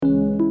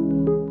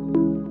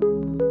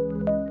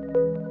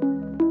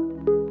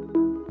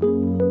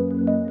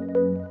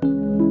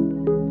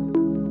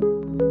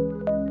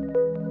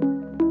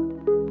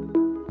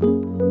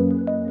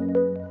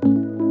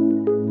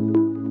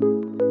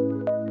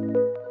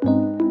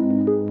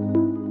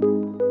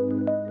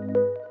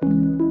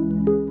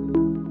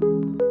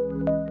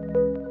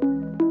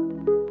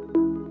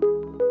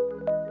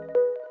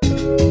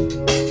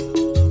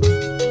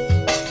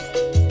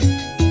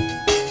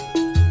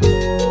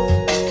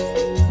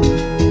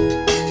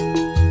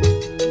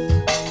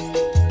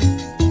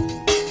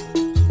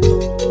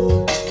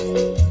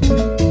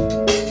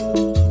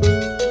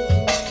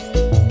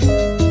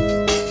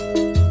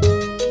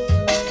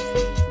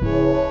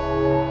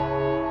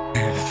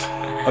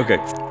Oké,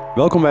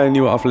 welkom bij een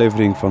nieuwe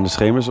aflevering van de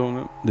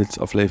Schemerzone. Dit is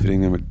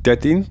aflevering nummer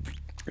 13.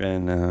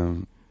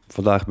 En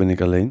vandaag ben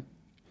ik alleen.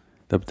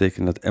 Dat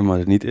betekent dat Emma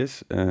er niet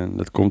is. En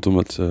dat komt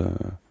omdat ze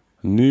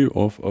nu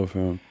of over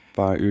een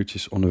paar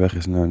uurtjes onderweg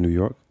is naar New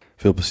York.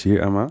 Veel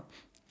plezier, Emma.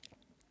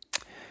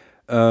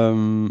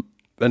 En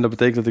dat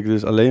betekent dat ik het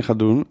dus alleen ga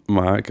doen.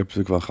 Maar ik heb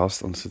natuurlijk wel een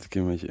gast, anders zit ik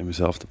een beetje in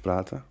mezelf te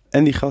praten.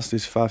 En die gast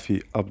is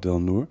Favi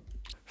Abdelnour.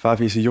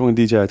 Favi is een jonge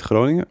DJ uit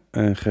Groningen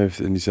en geeft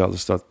in diezelfde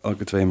stad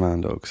elke 2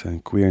 maanden ook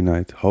zijn Queer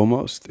Night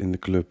Homost in de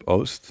Club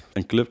Oost.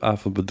 Een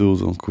clubavond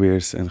bedoeld om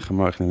queers en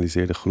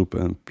gemarginaliseerde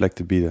groepen een plek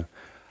te bieden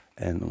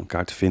en om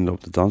elkaar te vinden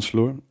op de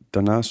dansvloer.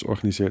 Daarnaast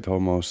organiseert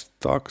Homost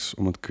talks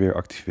om het queer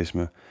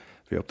activisme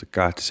weer op de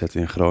kaart te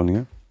zetten in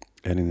Groningen.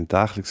 En in het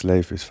dagelijks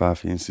leven is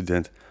Favi een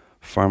student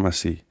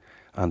farmacie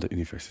aan de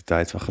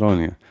Universiteit van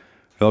Groningen.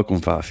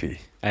 Welkom, Favi.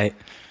 Hey.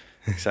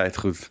 Ik zei het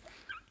goed.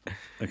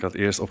 Ik had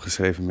eerst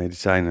opgeschreven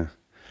medicijnen.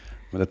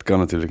 Maar dat kan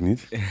natuurlijk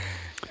niet.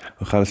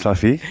 Hoe gaat het,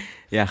 Favi?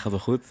 Ja, gaat wel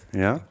goed.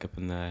 Ja? Ik heb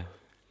een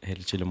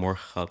hele chille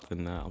morgen gehad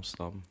in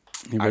Amsterdam.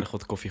 Aardig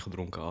wat koffie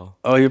gedronken al.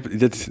 Oh,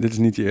 dit is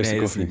niet je eerste koffie? Nee,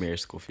 dit is niet mijn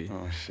eerste koffie.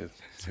 Oh, shit.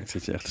 Ik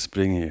zit je echt te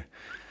springen hier.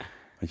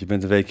 Want je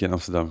bent een weekje in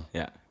Amsterdam.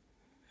 Ja.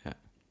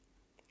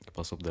 Ik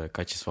pas op de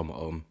katjes van mijn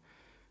oom.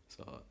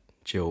 Zo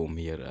chill om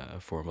hier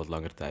voor een wat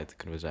langere tijd te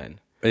kunnen zijn.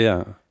 Ja,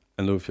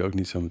 en dan hoef je ook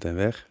niet zo meteen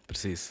weg.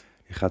 Precies.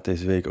 Je gaat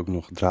deze week ook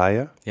nog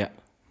draaien. Ja.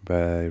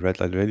 Bij Red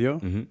Light Radio,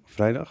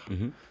 vrijdag.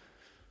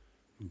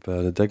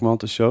 Bij de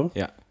Dekmantel Show.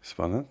 Ja.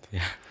 Spannend.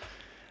 Ja.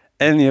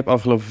 En je hebt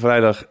afgelopen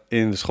vrijdag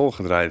in de school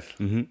gedraaid.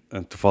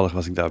 En toevallig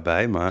was ik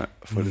daarbij, maar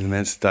voor de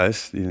mensen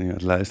thuis die nu aan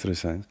het luisteren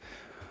zijn,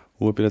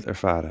 hoe heb je dat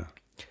ervaren?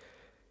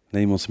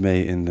 Neem ons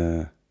mee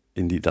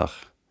in die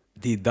dag.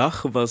 Die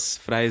dag was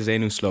vrij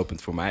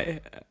zenuwslopend voor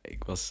mij.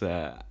 Ik was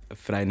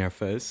vrij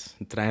nerveus.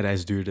 De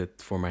treinreis duurde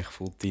voor mijn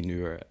gevoel 10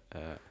 uur.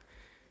 Er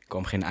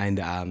kwam geen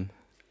einde aan.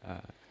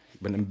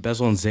 Ik ben best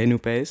wel een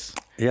zenuwpees.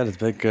 Ja, dat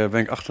ben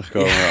ik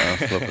achtergekomen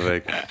afgelopen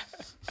week.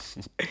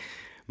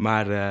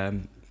 Maar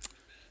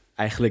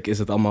eigenlijk is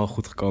het allemaal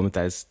goed gekomen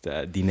tijdens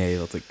het diner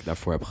dat ik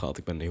daarvoor heb gehad.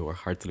 Ik ben heel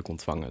erg hartelijk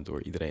ontvangen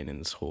door iedereen in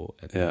de school.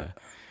 En, Ja.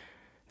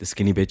 De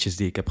skinny bitches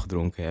die ik heb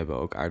gedronken hebben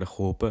ook aardig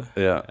geholpen.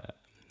 Ja.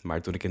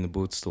 Maar toen ik in de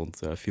boot stond,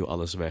 viel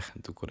alles weg.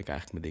 En toen kon ik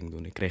eigenlijk mijn ding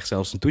doen. Ik kreeg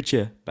zelfs een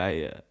toetje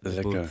bij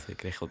de boot. Ik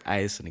kreeg wat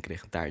ijs en ik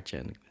kreeg een taartje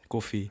en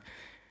koffie.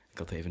 Ik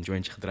had even een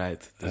jointje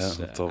gedraaid. Dus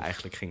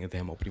eigenlijk ging het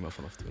helemaal prima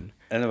vanaf toen.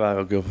 En er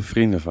waren ook heel veel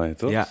vrienden van je,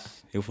 toch? Ja,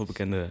 heel veel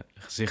bekende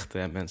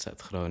gezichten en mensen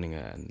uit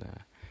Groningen.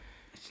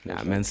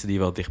 En mensen die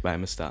wel dicht bij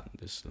me staan.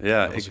 Dus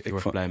daar was ik heel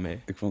erg blij mee.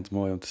 Ik vond het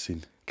mooi om te zien.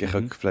 Ik kreeg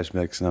ook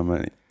flashbacks naar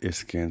mijn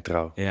eerste keer in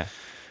Trouw. Ja.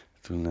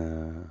 Toen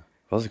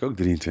was ik ook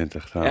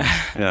 23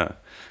 trouwens. Ja.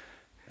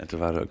 En toen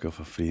waren er ook heel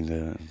veel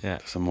vrienden. Ja.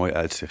 Het was een mooi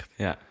uitzicht.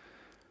 Ja.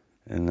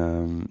 En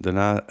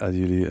daarna hadden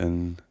jullie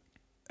een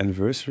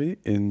anniversary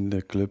in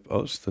de Club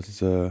Oost. Dat is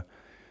de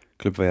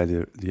club waar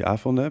jij die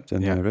avonden hebt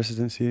en de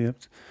residency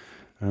hebt.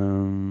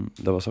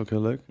 Dat was ook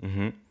heel leuk.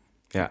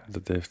 Ja.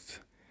 Dat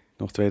heeft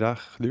nog 2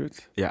 dagen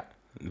geduurd. Ja,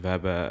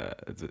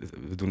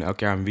 we doen elk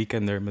jaar een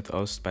weekender met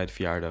Oost bij de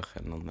verjaardag.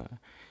 En dan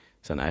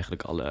zijn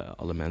eigenlijk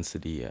alle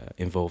mensen die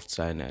involved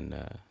zijn en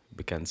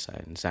bekend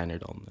zijn er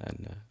dan. En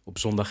op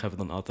zondag hebben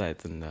we dan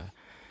altijd een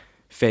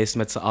feest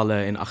met z'n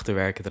allen in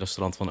Achterwerk, het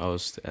restaurant van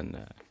Oost. En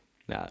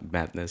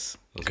madness.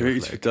 Kun je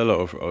iets vertellen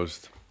over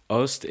Oost?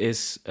 Oost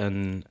is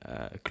een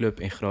club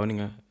in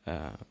Groningen,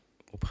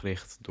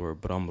 opgericht door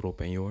Bram, Rob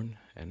en Jorn.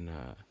 En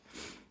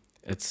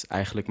het is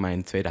eigenlijk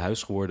mijn tweede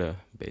huis geworden,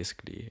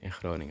 basically, in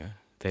Groningen.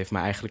 Het heeft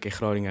mij eigenlijk in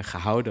Groningen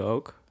gehouden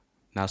ook,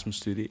 naast mijn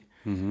studie.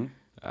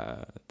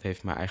 Het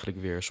heeft mij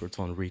eigenlijk weer een soort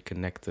van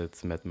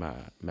reconnected met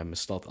mijn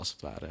stad, als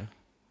het ware.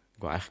 Ik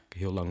was eigenlijk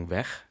heel lang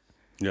weg.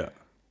 Ja.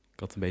 Ik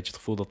had een beetje het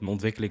gevoel dat mijn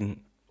ontwikkeling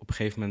op een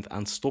gegeven moment aan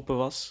het stoppen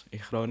was in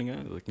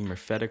Groningen. Dat ik niet meer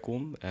verder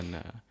kon. En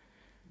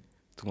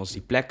toen was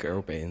die plek er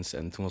opeens.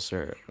 En toen was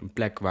er een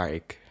plek waar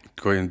ik...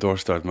 Kon je een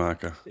doorstart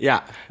maken?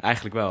 Ja,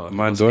 eigenlijk wel.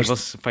 Maar ik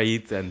was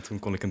failliet en toen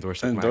kon ik een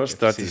doorstart maken. Een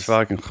doorstart is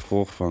vaak een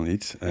gevolg van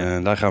iets.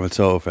 En daar gaan we het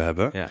zo over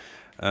hebben. Ja.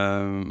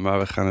 Maar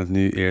we gaan het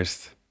nu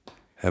eerst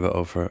hebben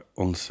over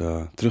ons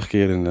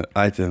terugkerende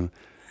item,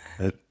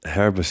 het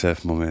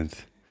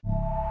herbesefmoment.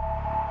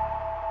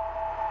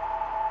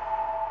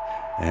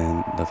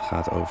 En dat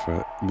gaat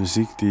over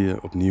muziek die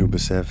je opnieuw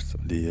beseft,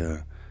 die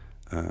je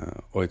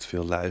ooit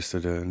veel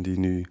luisterde en die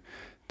nu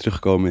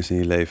teruggekomen is in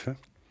je leven.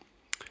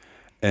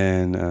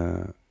 En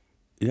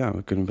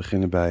we kunnen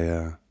beginnen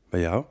bij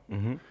jou.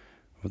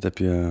 Wat heb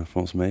je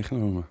voor ons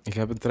meegenomen? Ik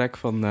heb een track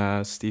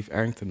van Steve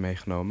Arrington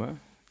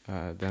meegenomen,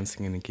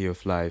 Dancing in the Key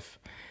of Life.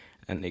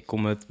 En ik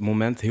kon me het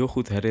moment heel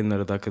goed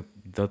herinneren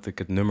dat ik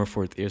het nummer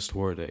voor het eerst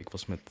hoorde. Ik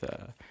was met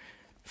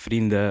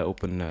vrienden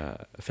op een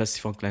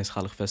festival, een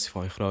kleinschalig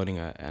festival in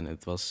Groningen. En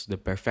het was de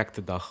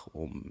perfecte dag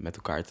om met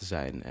elkaar te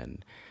zijn. En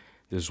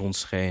de zon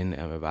scheen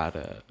en we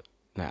waren...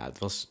 het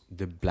was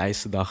de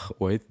blijste dag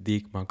ooit die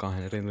ik me kan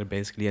herinneren,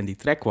 basically. En die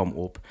track kwam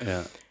op.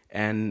 Ja.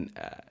 En...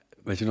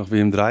 weet je nog wie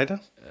hem draaide?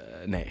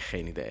 Nee,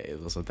 geen idee.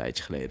 Het was een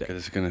tijdje geleden. Okay,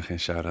 dus we kunnen geen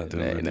shout-out doen.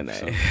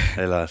 Nee.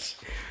 Helaas.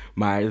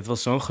 Maar het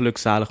was zo'n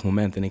gelukzalig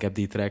moment. En ik heb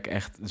die track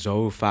echt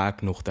zo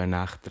vaak nog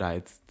daarna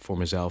gedraaid voor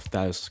mezelf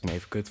thuis. Als ik me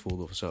even kut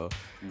voelde of zo.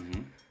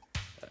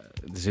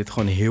 Er zit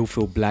gewoon heel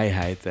veel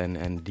blijheid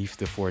en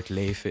liefde voor het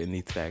leven in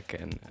die track.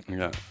 En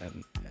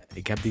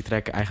ik heb die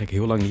track eigenlijk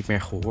heel lang niet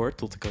meer gehoord.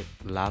 Tot ik het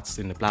laatst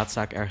in de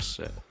plaatszaak ergens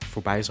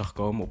voorbij zag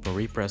komen op een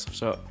repress of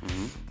zo.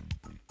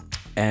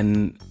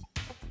 En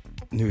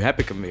nu heb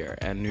ik hem weer.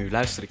 En nu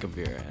luister ik hem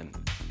weer. En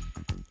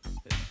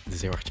het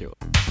is heel erg chill.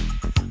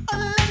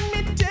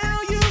 Let me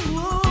tell you.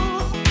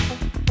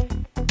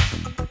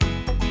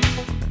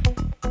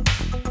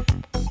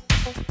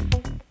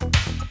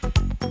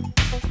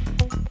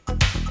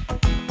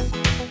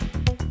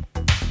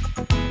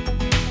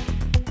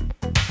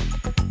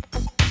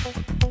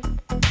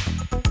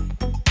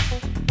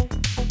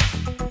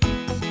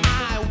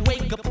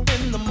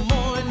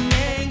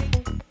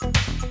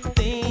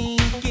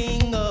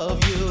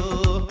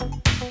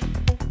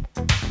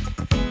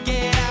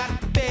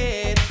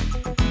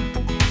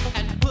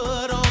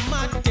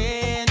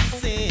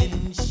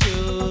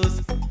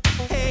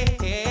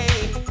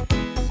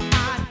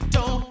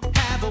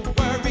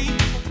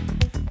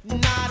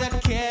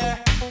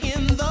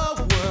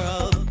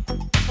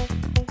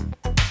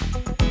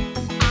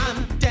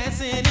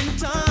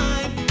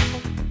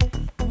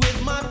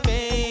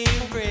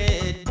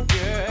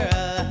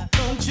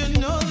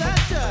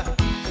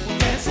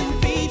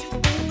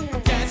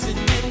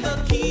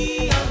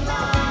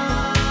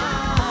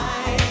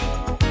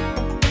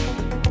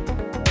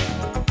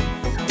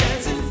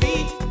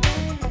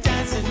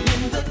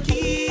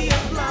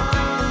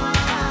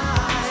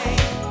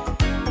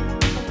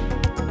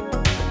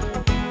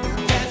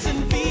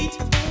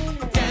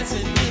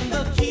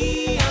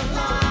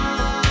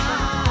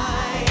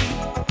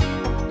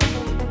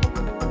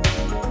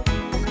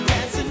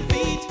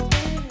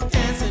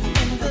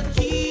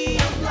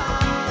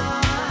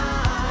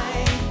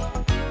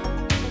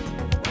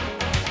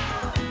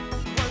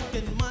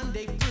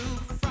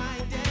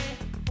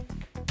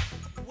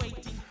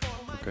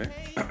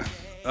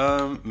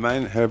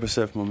 Mijn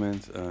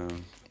herbesefmoment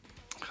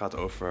gaat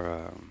over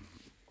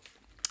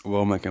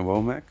Womack en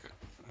Womack.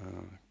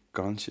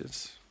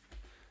 Conscious.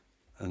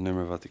 Een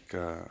nummer wat ik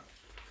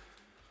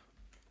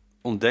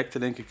ontdekte,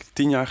 denk ik,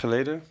 10 jaar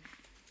geleden.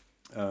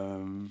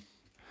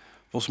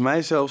 Volgens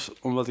mij zelfs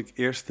omdat ik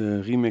eerst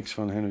de remix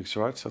van Henrik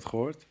Zwarts had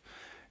gehoord.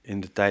 In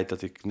de tijd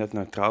dat ik net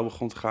naar Trouw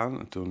begon te gaan.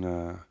 En toen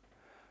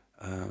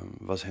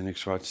was Henrik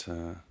Zwarts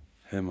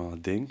helemaal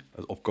het ding.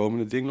 Het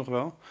opkomende ding nog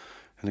wel.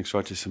 Henrik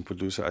Zwarts is een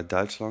producer uit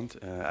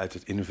Duitsland. Uit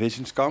het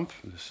Innovationskamp.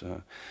 Dus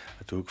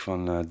uit de hoek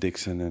van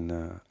Dixon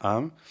en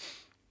Aam.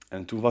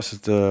 En toen was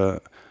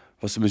de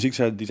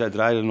muziek die zij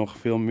draaide nog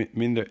veel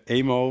minder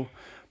emo.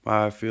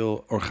 Maar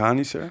veel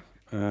organischer.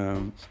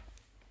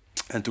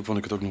 En toen vond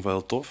ik het ook nog wel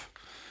heel tof.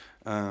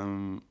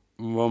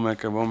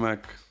 Womack en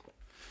Womack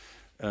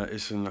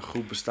is een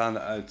groep bestaande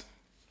uit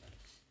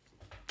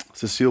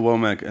Cecile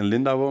Womack en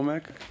Linda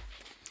Womack.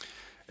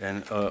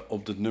 En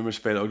op dit nummer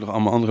spelen ook nog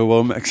allemaal andere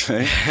Womacks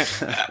mee.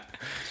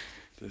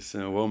 Dus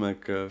een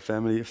Womack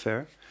Family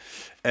Affair.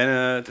 En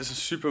het is een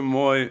super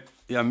mooi,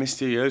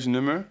 mysterieus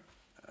nummer.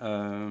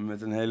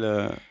 Met een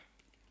hele,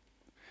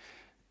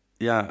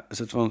 een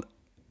soort van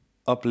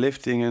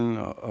uplifting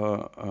en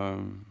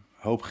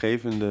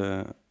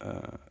hoopgevende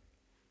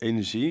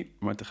energie.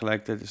 Maar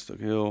tegelijkertijd is het ook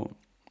heel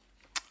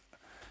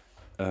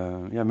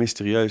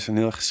mysterieus en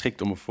heel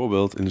geschikt om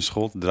bijvoorbeeld in de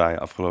school te draaien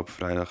afgelopen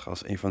vrijdag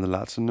als een van de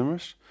laatste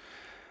nummers.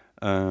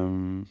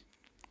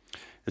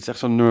 Het is echt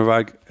zo'n nummer waar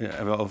ik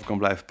er wel over kan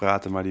blijven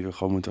praten, maar die we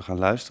gewoon moeten gaan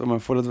luisteren. Maar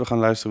voordat we gaan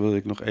luisteren wil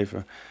ik nog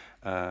even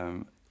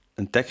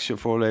een tekstje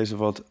voorlezen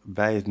wat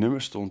bij het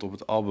nummer stond op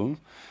het album.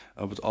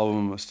 Op het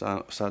album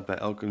staat bij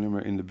elke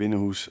nummer in de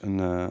binnenhoes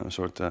een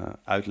soort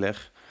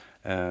uitleg.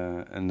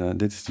 En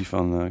dit is die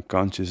van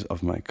Conscious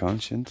of My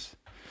Conscience.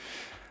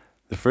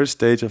 The first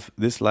stage of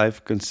this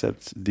life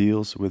concept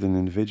deals with an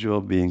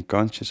individual being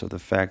conscious of the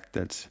fact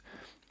that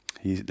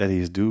he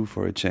is due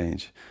for a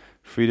change.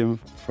 Freedom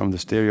from the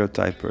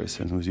stereotype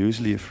person who's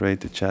usually afraid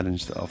to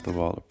challenge the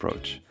off-the-wall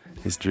approach.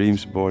 His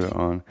dreams border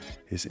on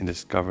his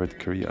undiscovered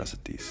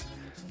curiosities.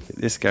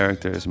 This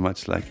character is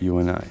much like you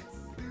and I.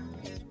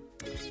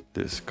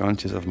 Dus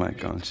Conscious of My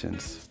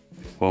Conscience.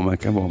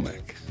 Womack en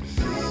Womack.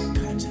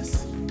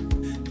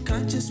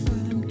 Conscious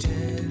what I'm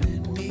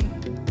telling me.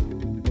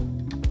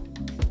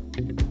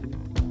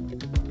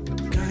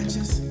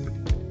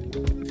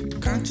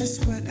 Conscious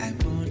what I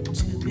want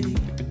to be.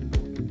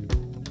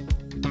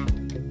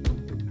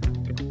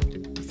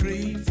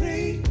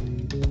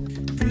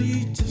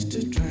 Free just to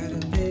try to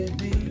be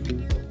me.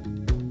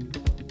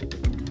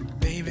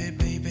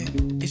 Baby,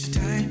 it's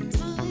time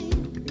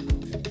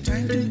to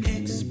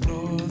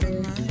explore the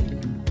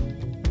mind.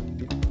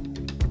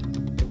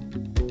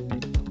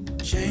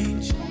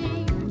 Change,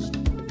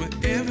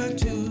 whatever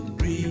to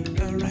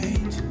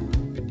rearrange.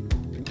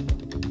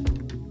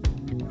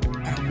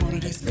 I wanna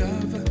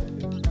discover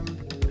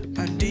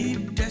my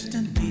deep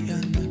destiny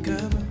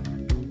undercover.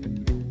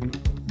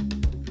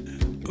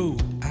 Ooh,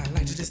 I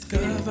like to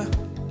discover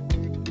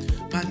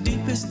my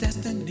deepest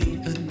destiny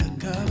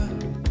undercover.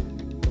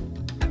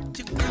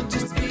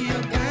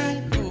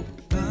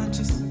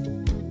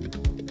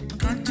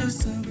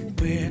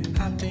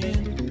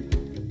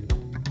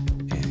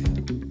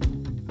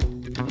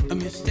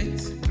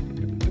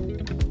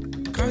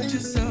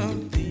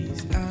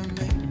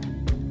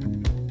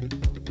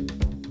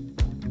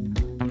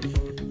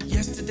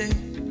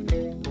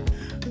 yesterday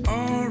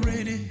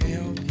already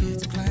held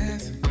its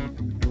class,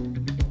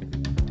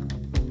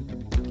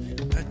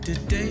 but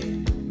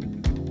today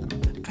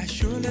I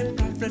surely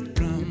profit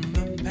from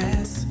the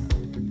past.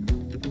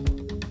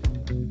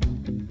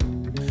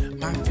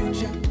 My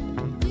future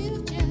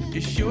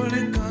is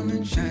surely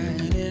coming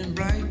shining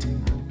bright.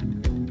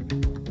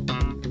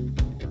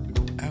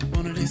 I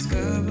wanna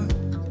discover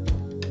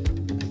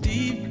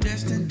deep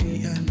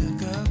destiny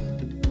undercover.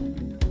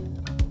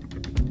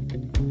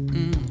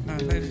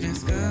 I better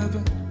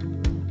discover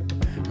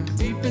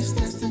deepest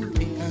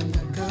destiny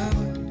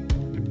undercover.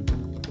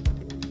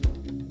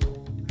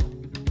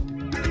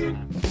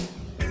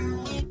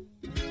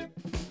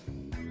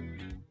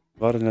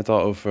 We hadden het net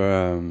al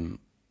over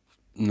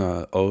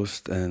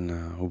Oost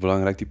en hoe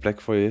belangrijk die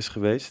plek voor je is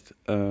geweest.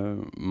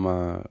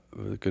 Maar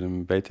we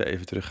kunnen beter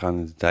even teruggaan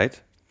in de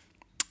tijd.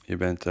 Je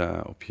bent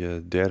op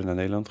je derde naar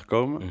Nederland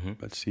gekomen,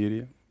 uit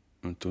Syrië.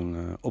 En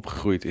toen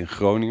opgegroeid in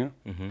Groningen.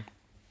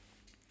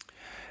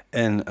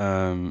 En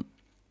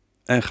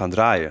gaan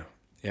draaien.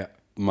 Ja.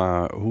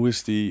 Maar hoe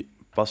is die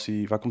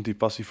passie, waar komt die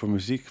passie voor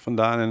muziek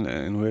vandaan?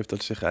 En hoe heeft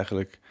dat zich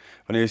eigenlijk,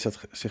 wanneer is dat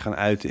zich gaan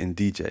uiten in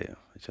DJ'en?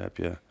 Weet je, heb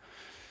je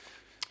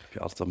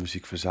altijd al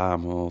muziek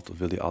verzameld? Of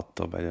wil je altijd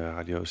al bij de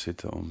radio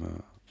zitten om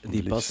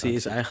Die passie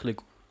is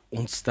eigenlijk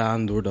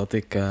ontstaan doordat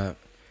ik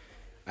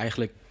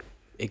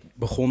ik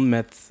begon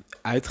met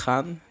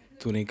uitgaan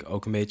toen ik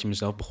ook een beetje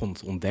mezelf begon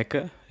te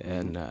ontdekken.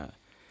 En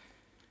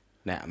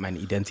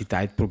mijn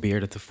identiteit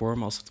probeerde te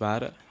vormen, als het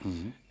ware.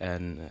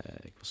 En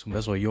ik was toen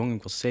best wel jong,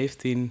 ik was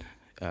 17.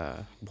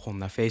 Begon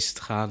naar feestjes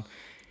te gaan.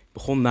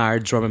 Begon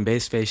naar drum and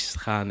bass feestjes te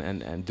gaan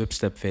en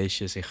dubstep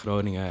feestjes in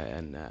Groningen.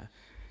 En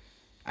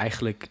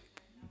eigenlijk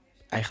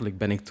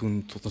ben ik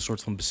toen tot een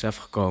soort van besef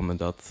gekomen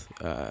dat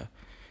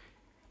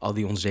al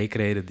die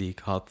onzekerheden die ik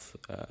had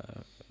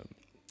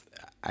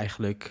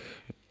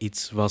eigenlijk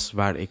iets was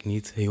waar ik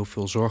niet heel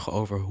veel zorgen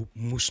over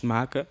moest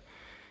maken. Ik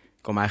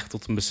kwam eigenlijk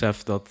tot een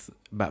besef dat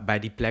bij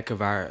die plekken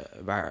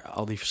waar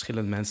al die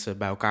verschillende mensen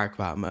bij elkaar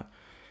kwamen,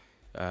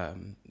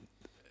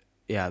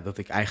 dat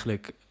ik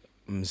eigenlijk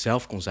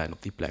mezelf kon zijn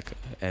op die plekken.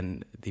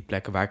 En die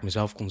plekken waar ik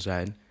mezelf kon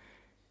zijn,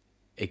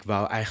 ik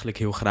wou eigenlijk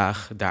heel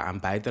graag daaraan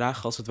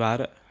bijdragen, als het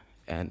ware.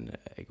 En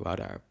ik wou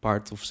daar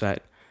part of zijn.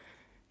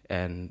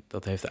 En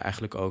dat heeft er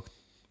eigenlijk ook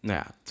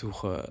toe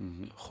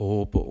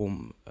geholpen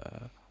om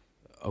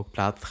ook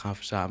platen te gaan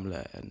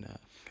verzamelen.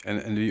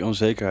 En die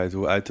onzekerheid,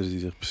 hoe uitte die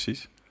zich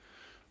precies?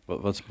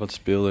 Wat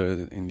speelde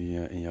er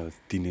in jouw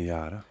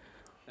tienerjaren?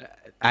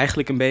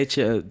 Eigenlijk een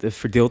beetje de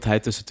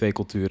verdeeldheid tussen twee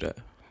culturen.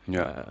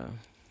 Ja.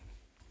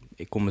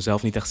 Ik kon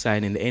mezelf niet echt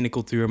zijn in de ene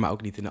cultuur, maar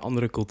ook niet in de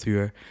andere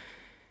cultuur.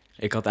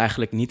 Ik had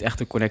eigenlijk niet echt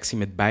een connectie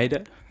met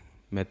beide.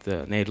 Met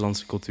de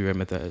Nederlandse cultuur,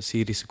 met de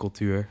Syrische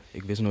cultuur.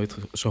 Ik wist nooit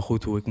zo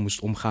goed hoe ik moest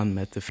omgaan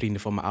met de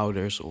vrienden van mijn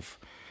ouders. Of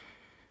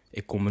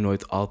ik kon me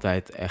nooit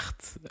altijd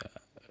echt...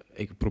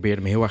 ik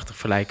probeerde me heel erg te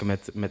vergelijken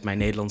met mijn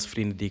Nederlandse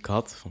vrienden die ik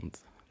had.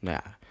 Want,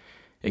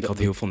 ik had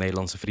heel veel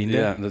Nederlandse vrienden.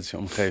 Ja, dat is je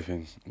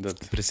omgeving.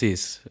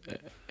 Precies.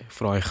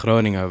 Vooral in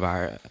Groningen,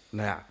 waar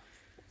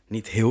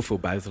niet heel veel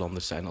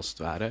buitenlanders zijn, als het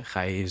ware.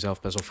 Ga je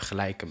jezelf best wel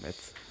vergelijken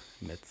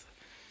met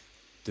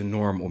de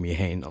norm om je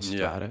heen, als het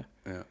ware.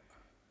 Ja.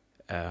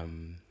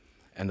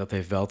 En dat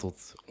heeft wel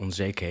tot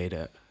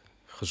onzekerheden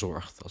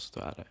gezorgd, als het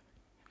ware.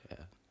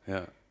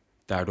 Ja.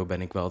 Daardoor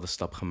ben ik wel de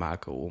stap gaan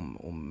maken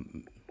om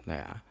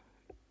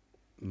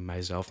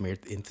mijzelf meer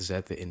in te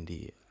zetten in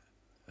de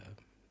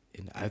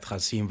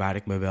uitgaanszien waar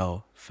ik me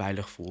wel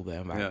veilig voelde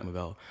en waar ik me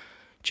wel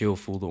chill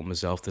voelde om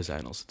mezelf te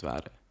zijn, als het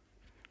ware.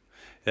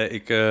 Ja,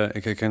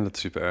 ik herken dat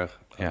super erg.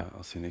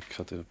 Ik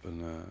zat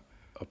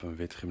op een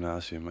wit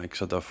gymnasium, maar ik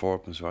zat daarvoor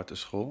op een zwarte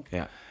school.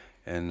 Ja.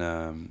 En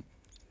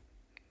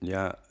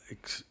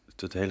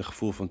het hele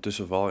gevoel van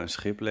tussen wal en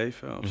schip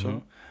leven of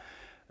zo.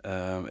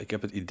 Ik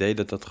heb het idee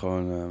dat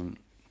gewoon...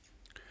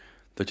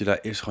 dat je daar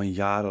eerst gewoon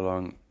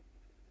jarenlang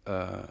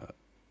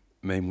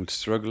mee moet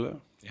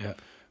struggelen. Ja.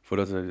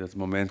 Voordat er dat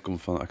moment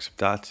komt van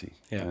acceptatie.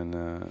 Ja.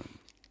 En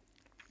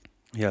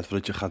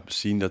voordat je gaat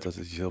zien dat het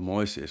iets heel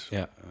moois is.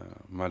 Ja.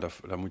 Maar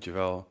daar moet je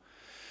wel...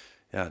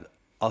 Ja,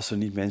 als er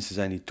niet mensen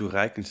zijn die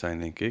toereikend zijn,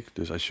 denk ik.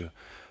 Dus als je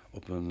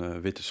op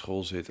een witte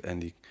school zit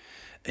en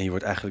je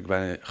wordt eigenlijk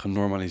bijna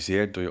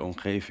genormaliseerd door je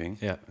omgeving.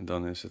 Ja.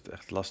 Dan is het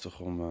echt lastig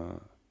om...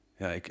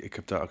 ik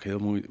heb daar ook heel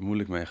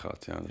moeilijk mee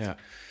gehad. Ja,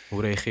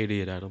 Hoe reageerde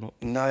je daar dan op?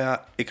 Nou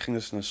ja, ik ging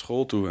dus naar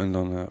school toe. En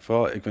dan,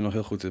 vooral, ik ben nog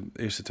heel goed de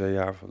eerste 2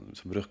 jaar van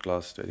zijn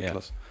brugklas, tweede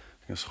klas. Ik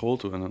ging naar school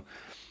toe. En dan,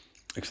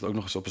 ik zat ook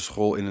nog eens op een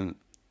school in een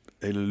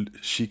hele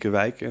chique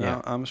wijk in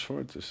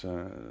Amersfoort. Dus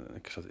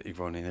ik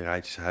woonde in een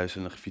rijtjeshuis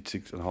en dan fietste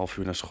ik een half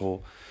uur naar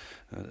school.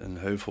 Een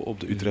heuvel op,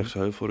 de Utrechtse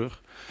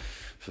Heuvelrug.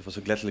 Dus dat was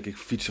ook letterlijk, ik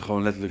fietste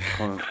gewoon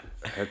letterlijk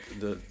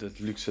het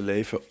luxe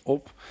leven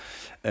op.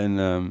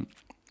 En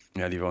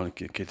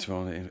kids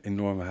wonen in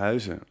enorme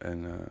huizen.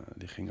 En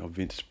die gingen op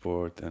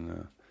wintersport. En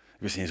ik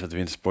wist niet eens wat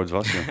wintersport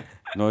was.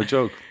 No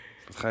joke.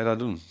 Wat ga je daar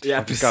doen? Het is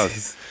fucking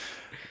koud.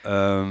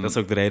 Dat is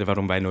ook de reden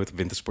waarom wij nooit op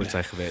wintersport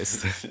zijn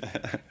geweest.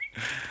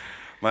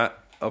 Maar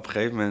op een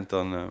gegeven moment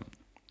dan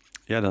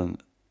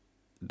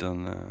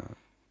dan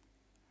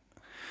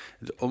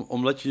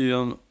omdat je je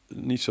dan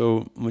niet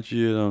zo, omdat je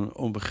je dan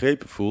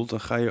onbegrepen voelt,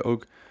 dan ga je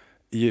ook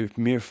je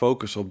meer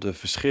focussen op de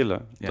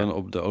verschillen dan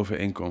op de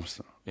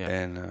overeenkomsten. Ja.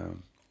 En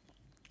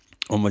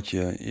omdat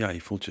je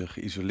voelt je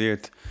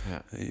geïsoleerd,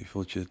 je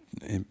voelt je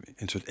in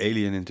een soort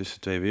alien in tussen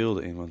twee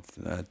werelden in. Want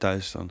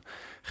thuis dan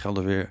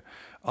gelden weer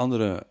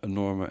andere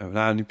normen,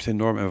 nou niet per se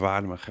normen en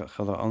waarden, maar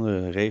gelden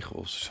andere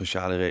regels,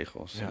 sociale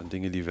regels. Ja.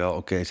 Dingen die wel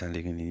oké zijn,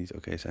 dingen die niet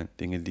oké zijn.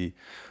 Dingen die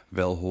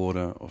wel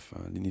horen of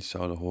die niet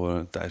zouden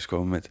horen.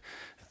 Thuiskomen met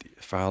het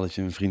verhaal dat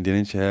je een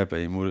vriendinnetje hebt en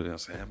je moeder dan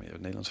zegt, maar je hebt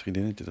een Nederlands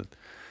vriendinnetje.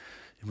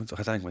 Je moet toch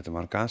uiteindelijk met de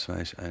Marokkaanse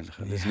wijze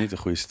eindigen. Dat is niet een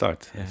goede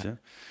start, weet je.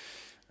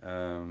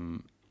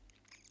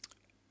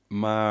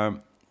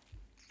 Maar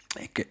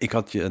ik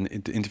had je een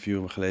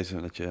interview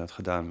gelezen dat je had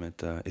gedaan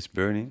met It's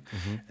Burning.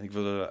 En ik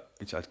wilde er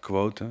iets uit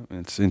quoten. En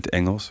het is in het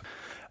Engels.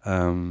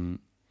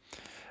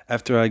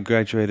 After I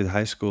graduated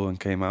high school and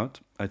came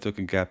out, I took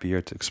a gap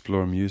year to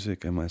explore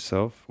music and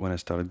myself. When I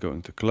started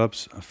going to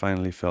clubs, I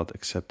finally felt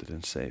accepted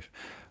and safe.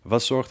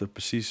 Wat zorgde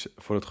precies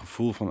voor het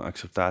gevoel van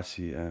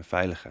acceptatie en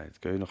veiligheid?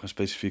 Kun je nog een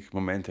specifiek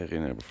moment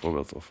herinneren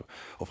bijvoorbeeld?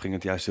 Of ging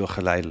het juist heel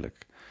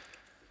geleidelijk?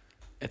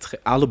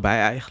 Allebei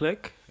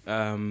eigenlijk.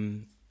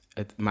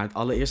 Maar het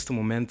allereerste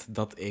moment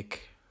dat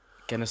ik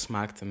kennis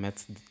maakte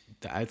met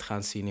de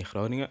uitgaansscene in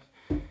Groningen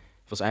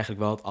was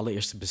eigenlijk wel het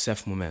allereerste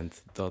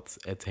besefmoment dat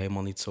het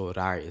helemaal niet zo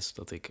raar is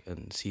dat ik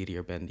een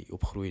Syriër ben die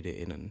opgroeide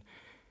in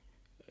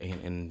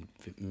een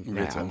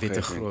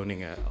witte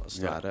Groningen als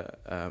het ware.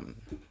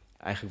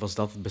 Eigenlijk was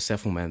dat het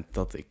besefmoment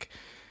dat ik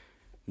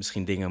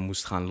misschien dingen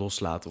moest gaan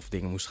loslaten of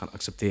dingen moest gaan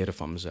accepteren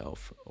van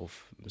mezelf.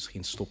 Of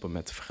misschien stoppen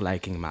met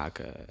vergelijkingen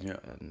maken. Ja.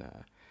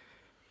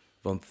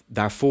 Want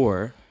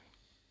daarvoor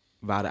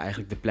waren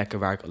eigenlijk de plekken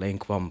waar ik alleen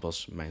kwam,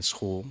 was mijn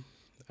school,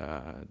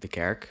 de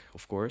kerk,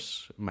 of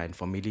course, mijn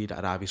familie, de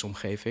Arabische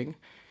omgeving.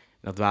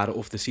 Dat waren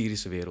of de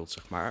Syrische wereld,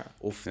 zeg maar,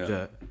 of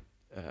de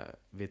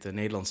witte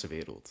Nederlandse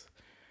wereld.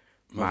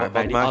 Maar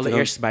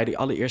bij die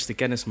allereerste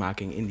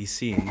kennismaking in die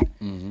scene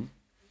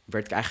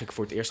werd ik eigenlijk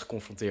voor het eerst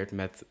geconfronteerd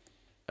met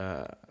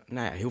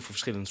heel veel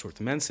verschillende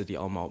soorten mensen die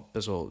allemaal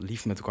best wel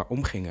lief met elkaar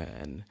omgingen.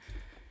 En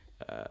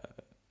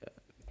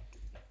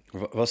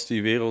was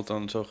die wereld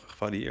dan zo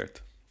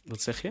gevarieerd?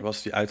 Wat zeg je?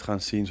 Was die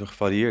uitgaansscene zo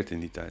gevarieerd in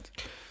die tijd?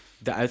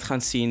 De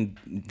uitgaansscene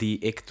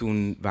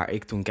waar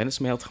ik toen kennis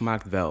mee had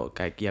gemaakt, wel.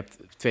 Kijk, je hebt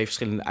twee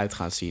verschillende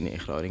uitgaansscenen in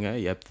Groningen.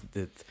 Je hebt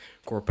het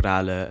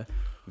corporale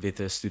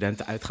witte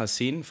studenten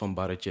uitgaansscene van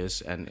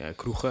barretjes en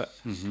kroegen.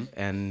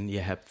 En je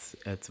hebt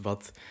het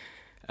wat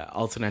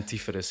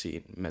alternatievere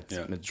scene. Met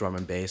drum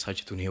and bass had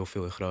je toen heel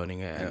veel in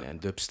Groningen. En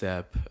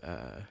dubstep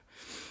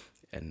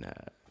en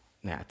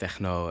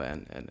techno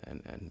en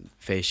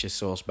feestjes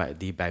zoals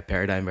die bij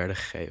Paradigm werden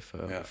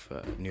gegeven. Of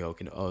nu ook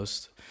in de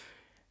Oost.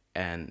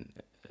 En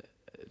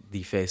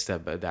die feesten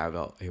hebben daar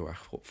wel heel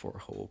erg voor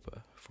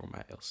geholpen, voor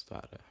mij als het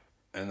ware.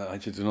 En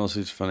had je toen al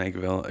zoiets van, ik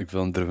wil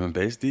een drum and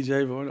bass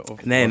DJ worden?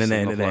 Of nee.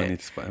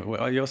 Niet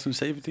je was toen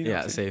 17?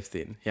 Ja,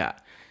 17,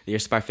 ja. De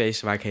eerste paar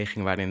feesten waar ik heen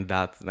ging waren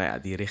inderdaad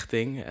die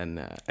richting.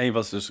 En je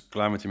was dus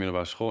klaar met je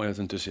middelbare school en je had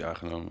een tussenjaar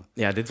genomen?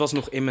 Ja, dit was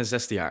nog in mijn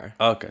 6e jaar.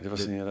 Oké, dit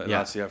was in je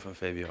laatste jaar van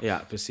VWO.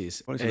 Ja,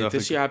 precies. En het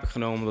tussenjaar heb ik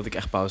genomen omdat ik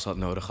echt pauze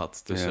nodig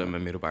had tussen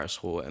mijn middelbare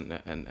school en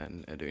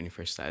de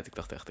universiteit. Ik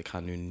dacht echt, ik ga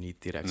nu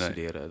niet direct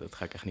studeren. Dat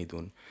ga ik echt niet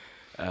doen.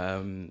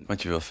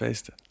 Want je wil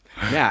feesten.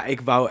 Ja,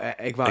 ik wou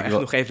echt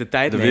nog even de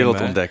tijd nemen. De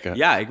wereld ontdekken.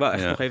 Ja, ik wou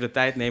echt nog even de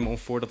tijd nemen om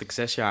voordat ik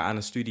 6 jaar aan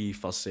een studie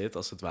vastzit,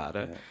 als het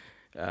ware.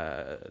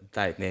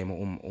 Tijd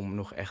nemen om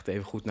nog echt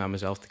even goed naar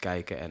mezelf te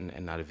kijken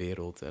en naar de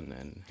wereld en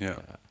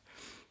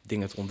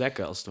dingen te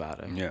ontdekken, als het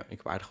ware. Ja. Ik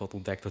heb aardig wat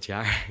ontdekt dat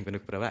jaar. Ik ben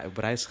ook op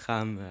reis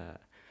gegaan.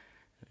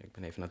 Ik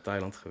ben even naar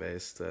Thailand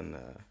geweest. En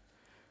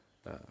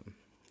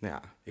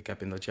ik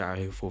heb in dat jaar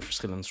heel veel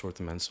verschillende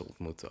soorten mensen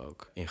ontmoet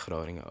ook. In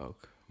Groningen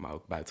ook, maar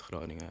ook buiten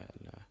Groningen.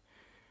 En,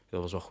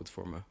 dat was wel goed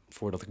voor me,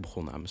 voordat ik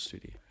begon aan mijn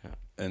studie. Ja.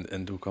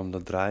 En hoe kwam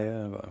dat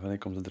draaien? Wanneer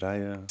kwam dat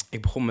draaien?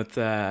 Ik begon met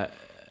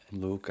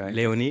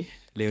Leonie.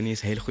 Leonie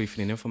is een hele goede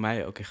vriendin van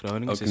mij, ook in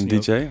Groningen. Ook een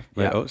DJ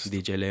bij Oost?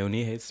 DJ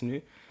Leonie heet ze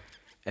nu.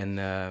 En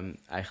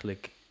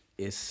eigenlijk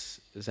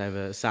zijn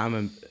we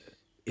samen,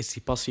 is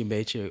die passie een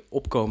beetje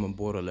opkomen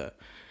borrelen.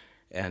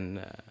 En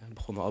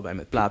begonnen allebei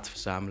met platen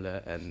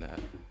verzamelen. En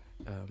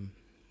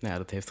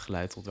dat heeft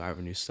geleid tot waar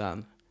we nu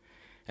staan.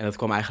 En dat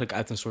kwam eigenlijk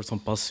uit een soort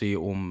van passie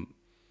om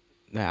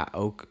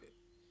ook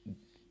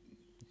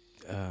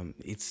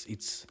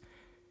iets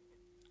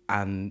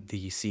aan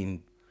die scene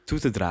toe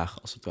te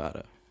dragen, als het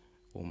ware.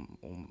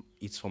 Om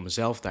iets van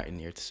mezelf daarin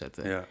neer te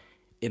zetten.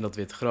 In dat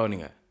witte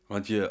Groningen.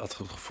 Want je had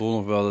het gevoel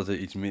nog wel dat er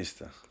iets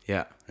miste.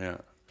 Ja.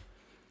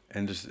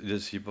 En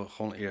dus je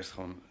begon eerst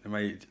gewoon...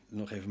 Maar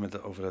nog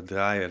even over dat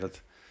draaien. Je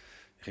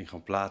ging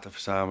gewoon platen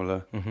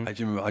verzamelen.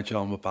 Had je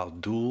al een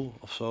bepaald doel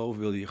of zo? Of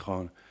wilde je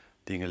gewoon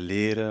dingen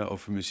leren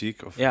over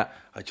muziek? Of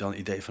had je al een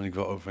idee van, ik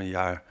wil over een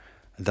jaar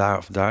daar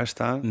of daar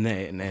staan?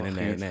 Nee.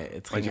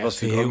 Het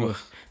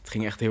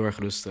ging echt heel erg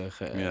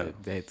rustig.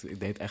 Ik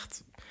deed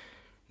echt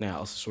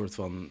als een soort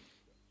van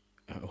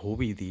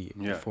hobby die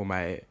voor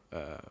mij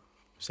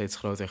steeds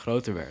groter en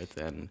groter werd.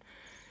 En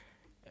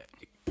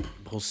ik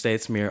begon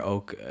steeds meer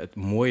ook het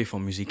mooie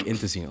van muziek in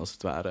te zien, als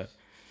het ware.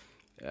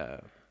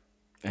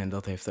 En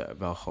dat heeft er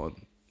wel gewoon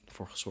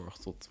voor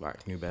gezorgd tot waar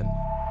ik nu ben.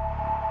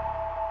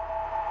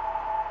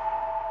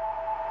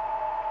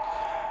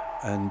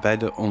 En bij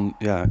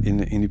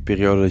in die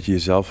periode dat je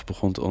jezelf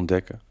begon te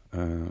ontdekken,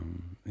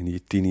 in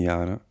die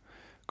tienerjaren,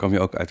 kwam je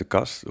ook uit de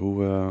kast.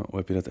 Hoe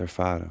heb je dat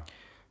ervaren?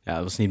 Ja,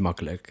 dat was niet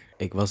makkelijk.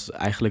 Ik was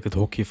eigenlijk het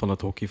hokje van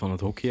het hokje van het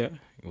hokje.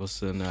 Ik was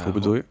Hoe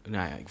bedoel je?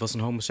 Ik was een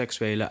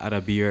homoseksuele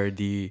Arabier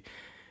die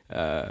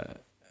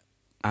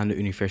aan de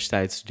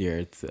universiteit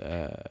studeert.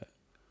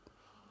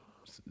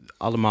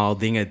 Allemaal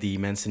dingen die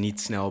mensen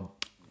niet snel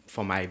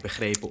van mij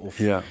begrepen of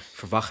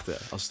verwachten,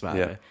 als het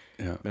ware.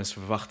 Ja.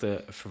 Mensen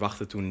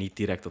verwachten toen niet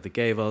direct dat ik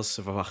gay was.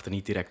 Ze verwachten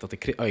niet direct dat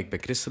ik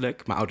ben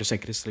christelijk. Mijn ouders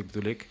zijn christelijk,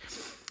 bedoel ik.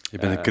 Je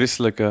bent een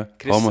christelijke,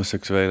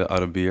 homoseksuele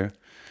Arabier,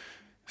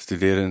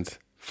 studerend,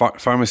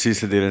 farmacie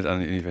studerend aan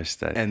de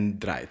universiteit. En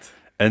draait.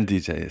 En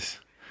DJ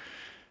is.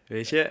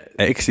 Weet je?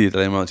 En ik zie het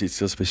alleen maar als iets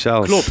heel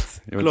speciaals.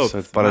 Klopt. Je bent een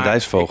soort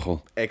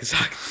paradijsvogel.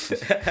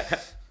 Exact.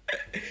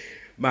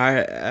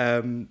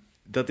 Maar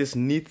dat is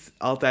niet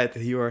altijd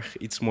heel erg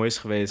iets moois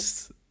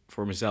geweest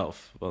voor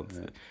mezelf. Want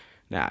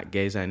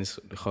gay zijn is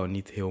gewoon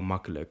niet heel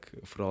makkelijk.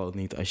 Vooral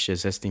niet als je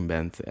 16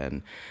 bent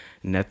en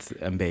net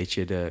een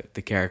beetje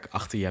de kerk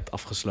achter je hebt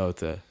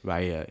afgesloten,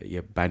 waar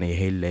je bijna je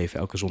hele leven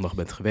elke zondag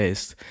bent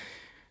geweest.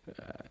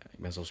 Ik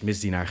ben zelfs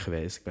misdienaar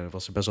geweest.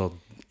 Was er best wel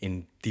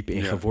diep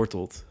in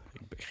geworteld.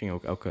 Ik ging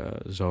ook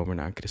elke zomer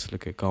naar een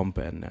christelijke kamp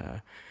en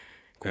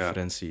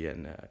conferentie.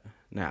 En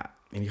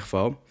in ieder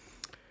geval.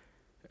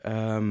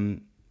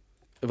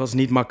 Het was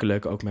niet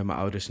makkelijk, ook met mijn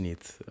ouders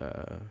niet.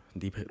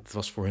 Het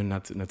was voor hun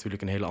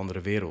natuurlijk een hele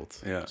andere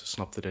wereld. Ja. Ze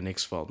snapten er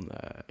niks van.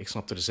 Ik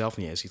snapte er zelf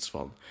niet eens iets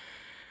van.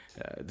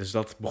 Dus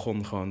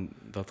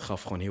dat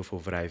gaf gewoon heel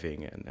veel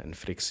wrijving en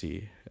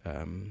frictie.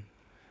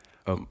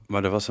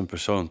 Maar er was een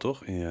persoon,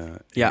 toch? In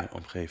je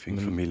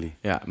omgeving, familie.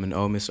 Ja, mijn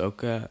oom is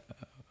ook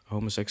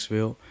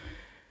homoseksueel.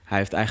 Hij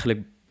heeft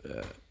eigenlijk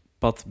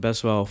pad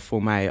best wel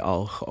voor mij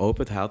al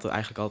geopend. Hij had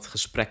eigenlijk al het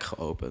gesprek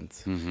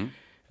geopend. Mm-hmm.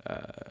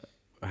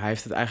 Hij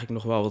heeft het eigenlijk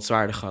nog wel wat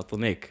zwaarder gehad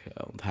dan ik.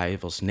 Want hij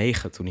was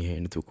 9 toen hij hier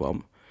naartoe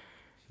kwam.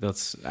 Dat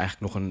is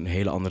eigenlijk nog een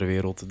hele andere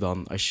wereld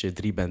dan als je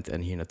 3 bent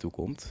en hier naartoe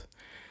komt.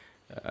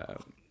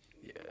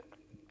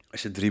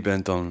 Als je 3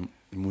 bent, dan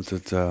moet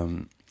het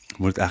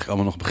eigenlijk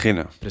allemaal nog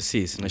beginnen.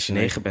 Precies. En als je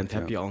 9 bent,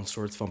 heb je al een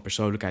soort van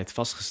persoonlijkheid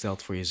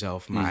vastgesteld voor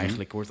jezelf. Maar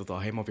eigenlijk wordt het al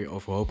helemaal weer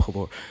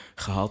overhoop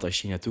gehaald als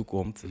je hier naartoe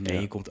komt. Ja.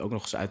 En je komt ook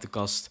nog eens uit de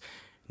kast.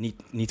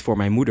 Niet voor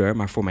mijn moeder,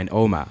 maar voor mijn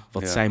oma.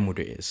 Wat zijn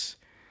moeder is.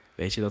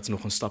 Weet je, dat is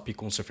nog een stapje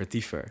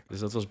conservatiever. Dus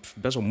dat was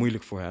best wel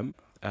moeilijk voor hem.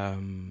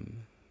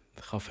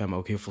 Het gaf hem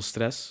ook heel veel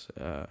stress.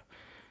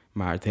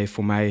 Maar het heeft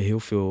voor mij heel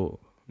veel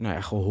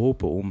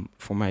geholpen om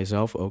voor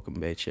mijzelf ook een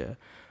beetje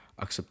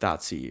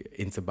acceptatie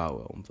in te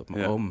bouwen. Omdat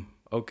mijn oom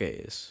oké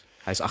is.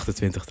 Hij is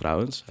 28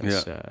 trouwens. Hij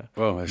is,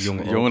 hij is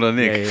jonger dan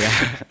ik.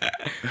 Ja.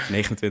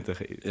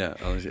 29. Ja,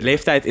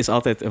 leeftijd is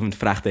altijd een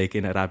vraagteken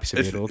in de Arabische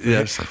wereld.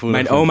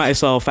 Mijn oma oma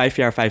is al 5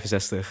 jaar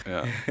 65.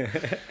 Ja.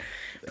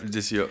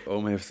 Dus je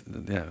oom heeft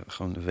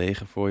gewoon de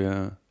wegen voor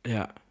je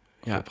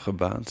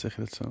gebaand, zeg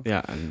je dat zo?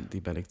 Ja, en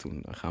die ben ik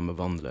toen gaan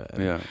bewandelen.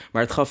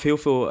 Maar het gaf heel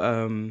veel,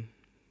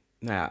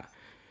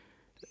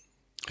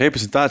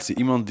 representatie,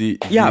 iemand die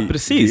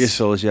is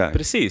zoals jij.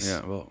 Precies.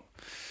 Ja, wel.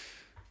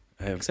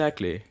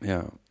 Exactly.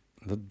 Ja,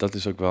 dat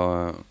is ook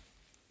wel...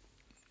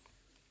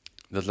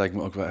 dat lijkt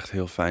me ook wel echt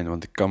heel fijn,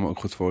 want ik kan me ook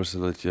goed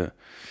voorstellen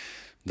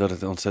dat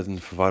het een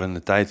ontzettend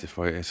verwarrende tijd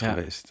voor je is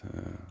geweest.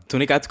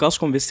 Toen ik uit de kast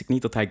kwam, wist ik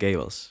niet dat hij gay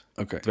was.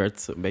 Okay. Het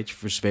werd een beetje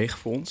verzwegen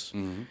voor ons.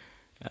 Mm-hmm.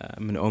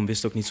 Mijn oom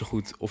wist ook niet zo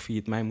goed of hij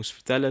het mij moest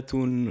vertellen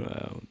toen.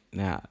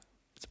 Het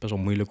is best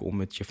wel moeilijk om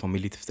het je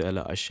familie te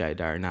vertellen als jij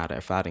daar nare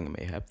ervaringen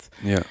mee hebt.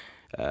 Ja.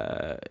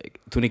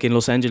 Toen ik in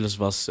Los Angeles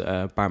was,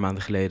 een paar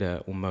maanden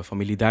geleden, om mijn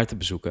familie daar te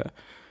bezoeken.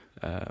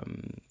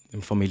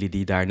 Een familie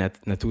die daar net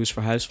naartoe is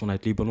verhuisd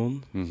vanuit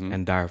Libanon. Mm-hmm.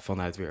 En daar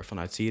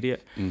vanuit Syrië.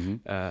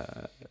 Mm-hmm.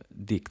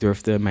 Ik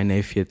durfde mijn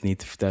neefje het niet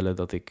te vertellen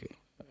dat ik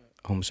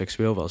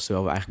homoseksueel was.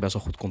 Terwijl we eigenlijk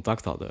best wel goed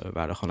contact hadden. We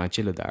waren gewoon aan het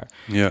chillen daar.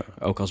 Ja.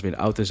 Ook als we in de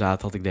auto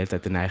zaten, had ik de hele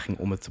tijd de neiging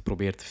om het te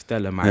proberen te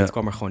vertellen. Maar het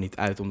kwam er gewoon niet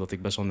uit, omdat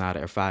ik best wel nare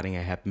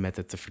ervaringen heb met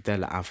het te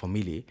vertellen aan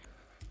familie.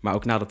 Maar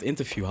ook na dat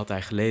interview had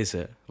hij gelezen.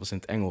 Het was in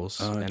het Engels.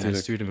 En hij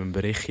stuurde me een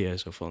berichtje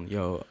zo van...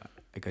 Yo,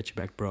 I got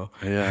your back, bro.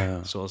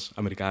 Ja. Zoals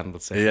Amerikanen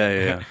dat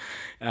zeggen.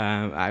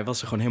 Ja. Hij was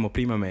er gewoon helemaal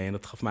prima mee. En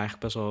dat gaf me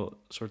eigenlijk best wel een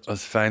soort... Het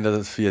is fijn dat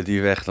het via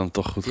die weg dan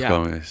toch goed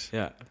gekomen is.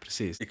 Ja,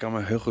 precies. Ik kan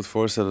me heel goed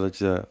voorstellen dat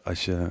je,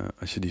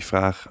 als je die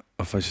vraag...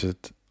 of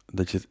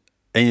dat je het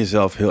en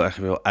jezelf heel erg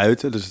wil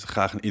uiten... dus het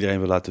graag aan iedereen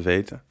wil laten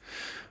weten...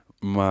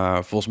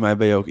 Maar volgens mij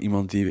ben je ook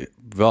iemand die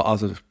wel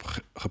altijd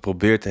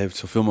geprobeerd heeft...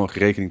 zoveel mogelijk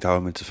rekening te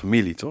houden met zijn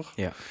familie, toch?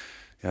 Ja.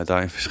 Ja,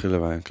 daarin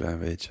verschillen wij een klein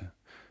beetje.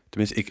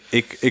 Tenminste,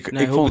 ik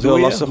vond het heel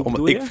lastig,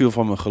 omdat ik viel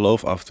van mijn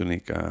geloof af toen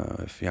ik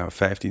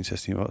 15,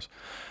 16 was.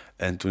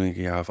 En toen ik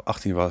een jaar of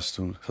 18 was,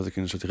 toen zat ik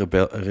in een soort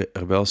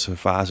rebelse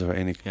fase...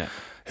 waarin ik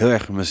heel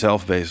erg met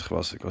mezelf bezig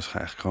was. Ik was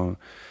eigenlijk gewoon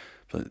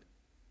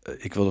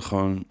Ik was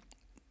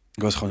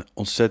gewoon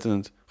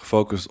ontzettend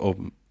gefocust op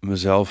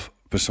mezelf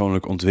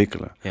persoonlijk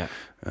ontwikkelen. Ja.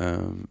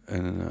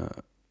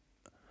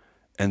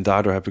 En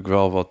daardoor heb ik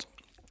wel wat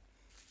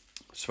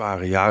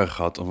zware jaren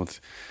gehad, omdat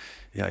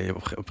je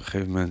op een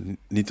gegeven moment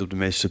niet op de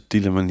meest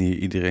subtiele manier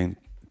iedereen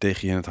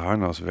tegen je in het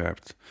harnas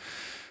werpt.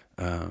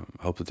 Ik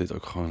hoop dat dit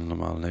ook gewoon een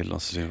normale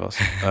Nederlandse zin was.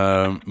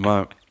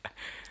 Maar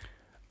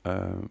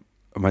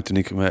toen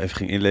ik me even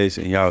ging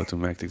inlezen in jou, toen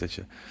merkte ik dat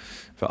je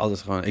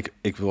altijd gewoon...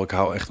 Ik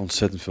hou echt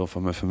ontzettend veel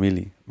van mijn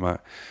familie.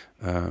 Maar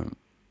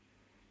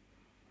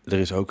er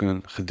is ook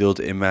een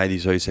gedeelte in mij die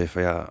zoiets heeft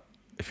van... ja,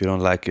 if you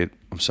don't like it,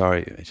 I'm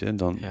sorry, weet je.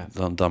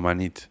 Dan maar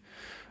niet.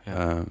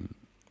 Ja.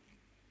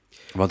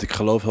 Want ik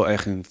geloof heel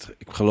erg in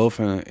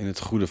het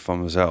goede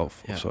van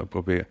mezelf. Ja. Of zo. Ik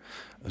probeer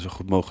zo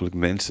goed mogelijk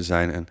mens te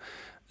zijn. En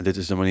dit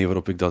is de manier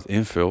waarop ik dat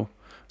invul.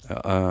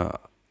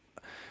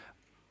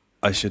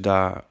 Als je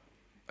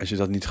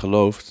dat niet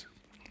gelooft,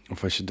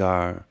 of als je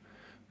daar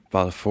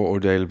bepaalde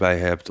vooroordelen bij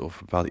hebt, of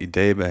bepaalde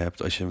ideeën bij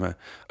hebt, als je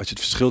het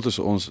verschil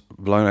tussen ons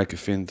belangrijker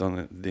vindt dan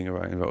de dingen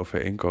waarin we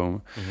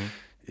overeenkomen,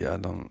 ja,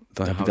 dan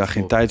heb ik daar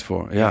geen tijd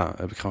voor. Ja,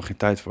 heb ik gewoon geen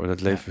tijd voor.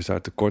 Dat leven is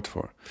daar tekort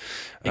voor.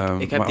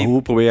 Maar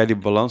hoe probeer jij die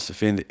balans te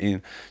vinden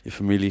in je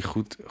familie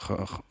goed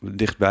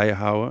dicht bij je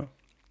houden?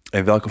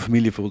 En welke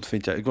familie bijvoorbeeld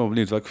vind jij... Ik ben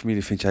benieuwd, welke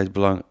familie vind jij het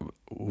belang...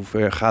 Hoe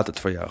ver gaat het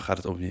voor jou? Gaat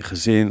het om je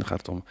gezin? Gaat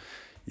het om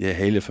je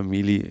hele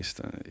familie? Is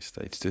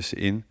er iets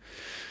tussenin?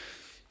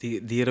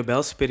 Die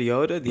rebelse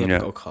periode, die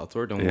heb ik ook gehad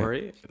hoor, don't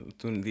worry.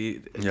 Toen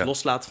het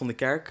loslaten van de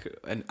kerk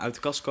en uit de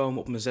kast komen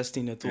op mijn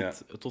 16e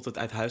tot het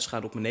uit huis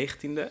gaan op mijn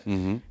 19e.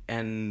 Mm-hmm.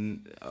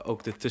 En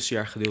ook de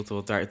tussenjaargedeelte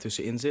wat daar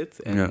tussenin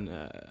zit. En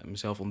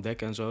mezelf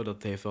ontdekken en zo,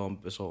 dat heeft wel een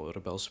best wel een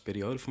rebelse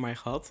periode voor mij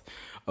gehad.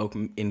 Ook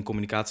in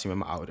communicatie met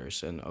mijn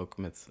ouders en ook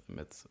met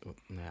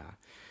nou ja...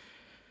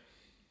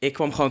 Ik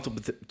kwam gewoon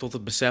tot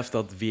het besef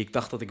dat wie ik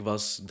dacht dat ik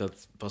was,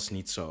 dat was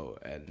niet zo.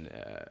 En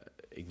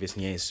ik wist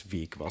niet eens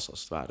wie ik was, als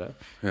het ware.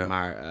 Ja.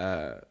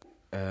 Maar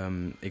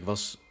ik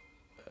was...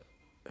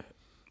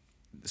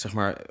 zeg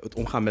maar, het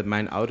omgaan met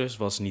mijn ouders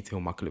was niet heel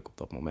makkelijk op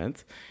dat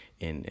moment.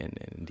 In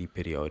die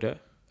periode.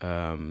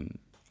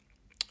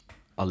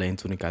 Alleen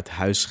toen ik uit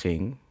huis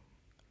ging,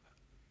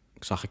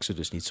 zag ik ze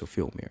dus niet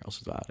zoveel meer, als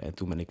het ware. En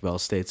toen ben ik wel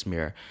steeds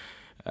meer...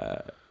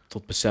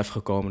 tot besef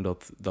gekomen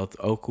dat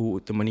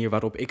ook de manier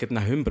waarop ik het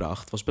naar hun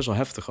bracht... was best wel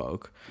heftig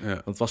ook. Ja.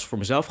 Want het was voor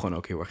mezelf gewoon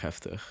ook heel erg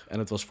heftig. En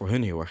het was voor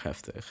hun heel erg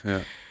heftig.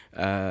 Ja.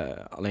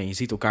 Alleen je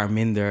ziet elkaar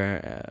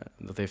minder.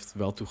 Dat heeft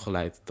wel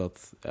toegeleid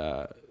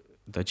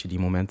dat je die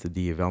momenten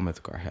die je wel met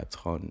elkaar hebt...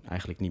 gewoon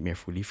eigenlijk niet meer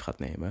voor lief gaat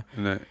nemen.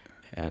 Nee.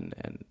 En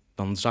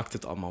dan zakt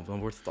het allemaal. Dan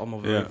wordt het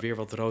allemaal weer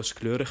wat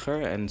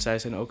rooskleuriger. En zij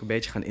zijn ook een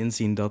beetje gaan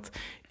inzien dat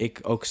ik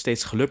ook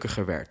steeds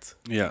gelukkiger werd.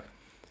 Ja.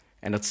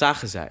 En dat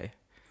zagen zij.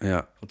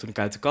 Ja. Want toen ik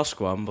uit de kast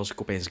kwam, was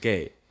ik opeens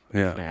gay. Ja.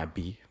 Nou ja,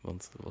 bi,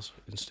 want dat was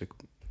een stuk...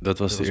 Dat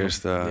was de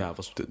eerste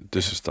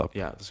tussenstap.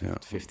 Ja, dat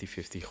is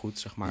 50-50 goed,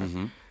 zeg maar.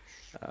 Mm-hmm.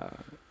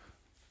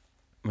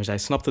 Maar zij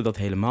snapte dat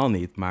helemaal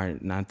niet. Maar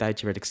na een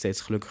tijdje werd ik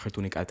steeds gelukkiger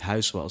toen ik uit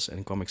huis was.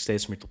 En kwam ik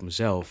steeds meer tot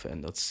mezelf.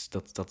 En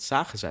dat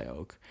zagen zij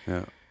ook.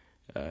 Ja.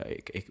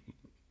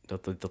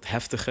 Dat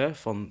heftige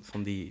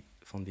van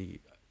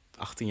die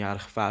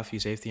 18-jarige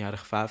Favi,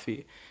 17-jarige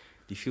Favi...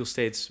 die viel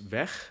steeds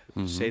weg.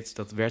 Mm-hmm.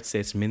 Dat werd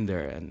steeds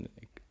minder. En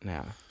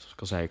zoals ik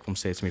al zei, ik kwam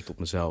steeds meer tot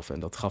mezelf. En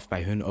dat gaf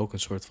bij hun ook een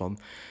soort van...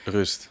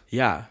 rust.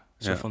 Ja,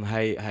 van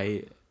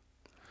hij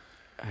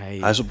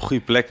is op een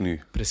goede plek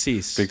nu.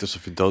 Precies. Klinkt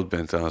alsof je dood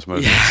bent trouwens. Maar,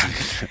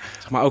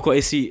 maar ook al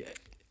is hij...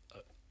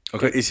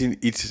 Ook al is hij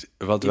iets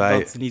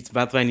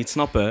wat wij niet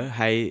snappen.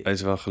 Hij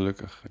is wel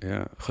gelukkig,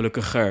 ja.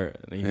 Gelukkiger,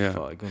 in ieder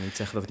geval. Ik wil niet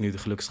zeggen dat ik nu de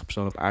gelukkigste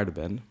persoon op aarde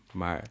ben,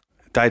 maar...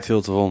 Tijd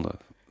heelt de wonden.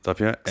 Snap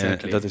je?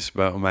 Exactly. En dat is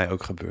bij mij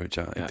ook gebeurd,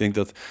 ja. Ik denk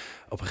dat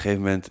op een gegeven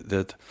moment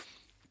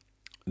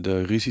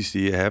de ruzies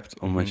die je hebt...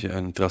 omdat je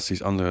een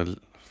drastisch andere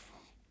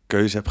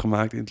keuze hebt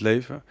gemaakt in het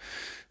leven...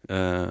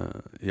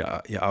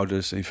 je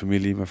ouders en je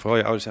familie... maar vooral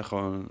je ouders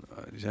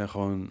zijn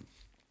gewoon...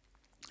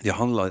 die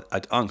handelen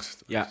uit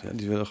angst. Ja. Dus,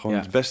 die willen gewoon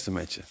het beste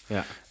met je.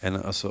 Ja.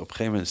 En als ze op een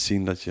gegeven moment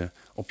zien dat je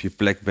op je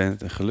plek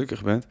bent... en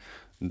gelukkig bent,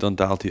 dan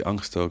daalt die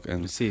angst ook. En,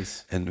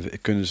 precies.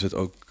 En kunnen ze het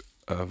ook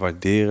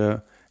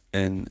waarderen...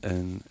 En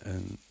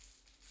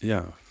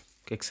ja,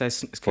 kijk,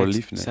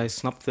 zij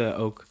snapte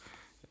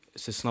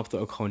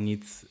ook gewoon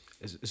niet...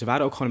 Ze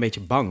waren ook gewoon een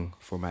beetje bang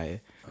voor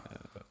mij.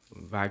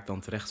 Waar ik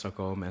dan terecht zou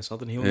komen. En ze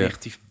had een heel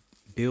negatief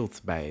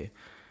beeld bij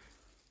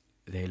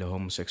de hele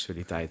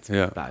homoseksualiteit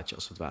plaatje,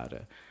 als het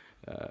ware.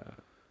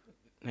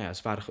 Ze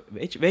waren,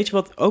 weet je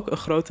wat ook een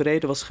grote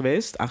reden was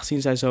geweest?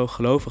 Aangezien zij zo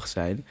gelovig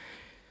zijn...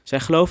 Zij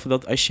geloven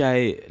dat als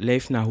jij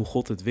leeft naar hoe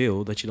God het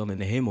wil, dat je dan in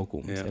de hemel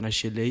komt. Ja. En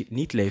als je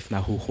niet leeft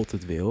naar hoe God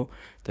het wil,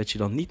 dat je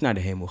dan niet naar de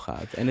hemel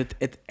gaat. En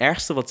het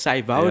ergste wat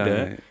zij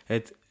wouden,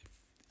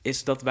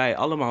 is dat wij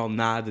allemaal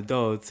na de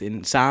dood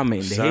samen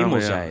in de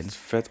hemel zijn. Het is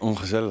vet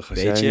ongezellig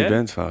als jij niet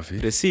bent, Favi.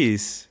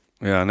 Precies.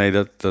 Ja, nee,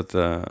 dat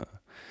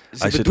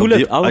Ze bedoelen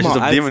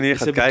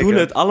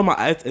het allemaal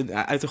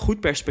uit een goed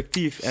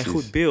perspectief en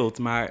goed beeld.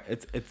 Maar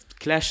het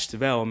clasht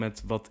wel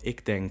met wat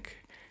ik denk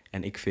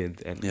en ik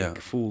vind en Ja.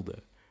 ik voelde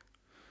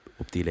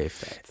op die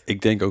leeftijd.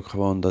 Ik denk ook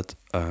gewoon dat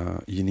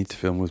je niet te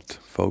veel moet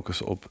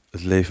focussen op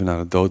het leven na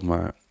de dood,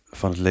 maar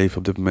van het leven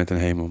op dit moment een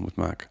hemel moet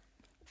maken.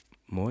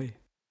 Mooi.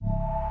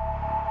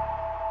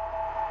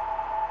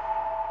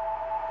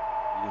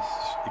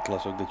 Ik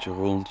las ook dat je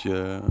rond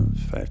je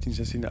 15,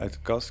 16 uit de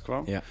kast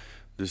kwam. Ja.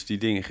 Dus die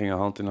dingen gingen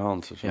hand in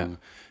hand. Dus Ja. van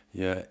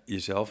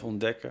jezelf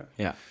ontdekken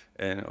Ja.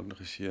 en ook nog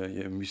eens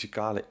je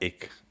muzikale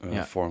ik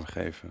Ja.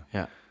 vormgeven.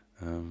 Ja.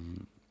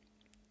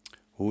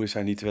 Hoe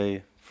zijn die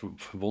twee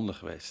verbonden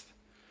geweest?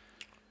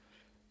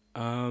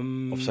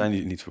 Ehm, Of zijn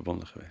die niet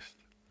verbonden geweest?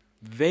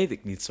 Weet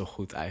ik niet zo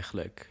goed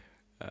eigenlijk.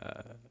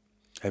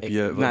 Heb Ik-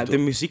 je... nou, de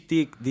muziek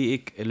die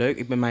ik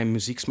leuk... Mijn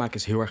muzieksmaak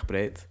is heel erg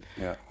breed.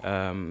 Ja.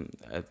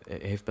 Het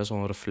heeft best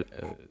wel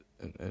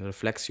een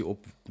reflectie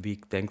op wie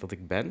ik denk dat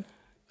ik ben.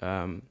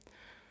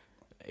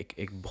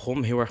 Ik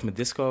begon heel erg met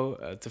disco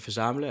te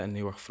verzamelen en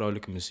heel erg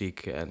vrolijke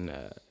muziek. En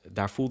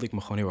daar voelde ik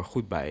me gewoon heel erg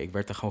goed bij. Ik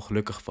werd er gewoon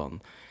gelukkig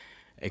van.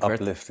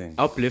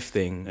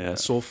 Uplifting, Ja.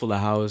 Soulful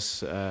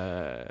House,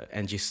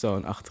 Angie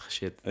Stone-achtige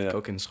shit. Die Ja. ik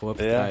ook in de school heb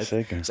Ja, gedraaid.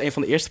 zeker. Dat is een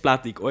van de eerste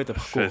platen die ik ooit heb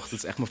gekocht. Vet. Dat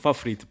is echt mijn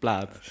favoriete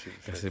plaat.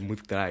 Ja, Dus dat moet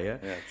ik draaien.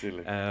 Ja,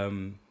 tuurlijk.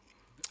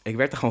 Ik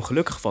werd er gewoon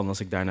gelukkig van als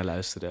ik daarnaar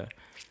luisterde.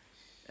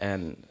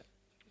 En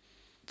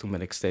toen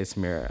ben ik steeds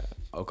meer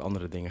ook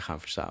andere dingen gaan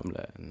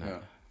verzamelen. En,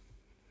 Ja.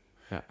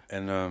 ja.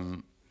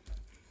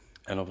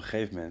 En op een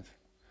gegeven moment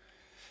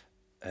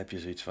heb je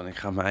zoiets van, ik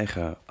ga mijn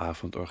eigen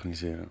avond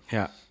organiseren.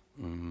 Ja,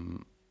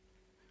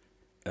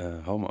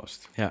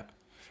 Homost. ja,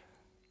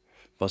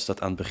 Was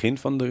dat aan het begin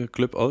van de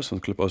Club Oost?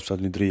 Want Club Oost bestaat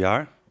nu 3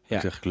 jaar. ja.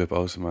 Ik zeg Club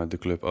Oost, maar de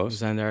Club We Oost.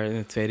 zijn daar in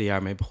het tweede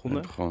jaar mee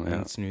begonnen. En Ja.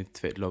 het is nu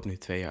het loopt nu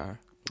 2 jaar.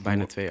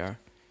 Bijna 2 jaar.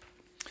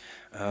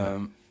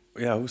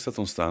 Ja, hoe is dat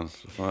ontstaan?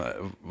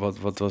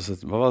 Wat was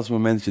het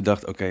moment dat je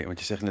dacht, oké, want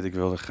je zegt net, ik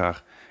wilde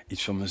graag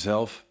iets van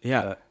mezelf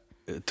Ja.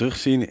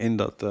 terugzien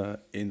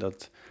in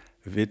dat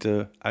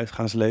witte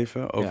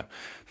uitgaansleven Ja.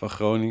 van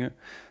Groningen.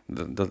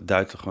 Dat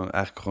duidt er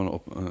eigenlijk gewoon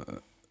op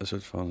een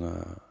soort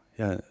van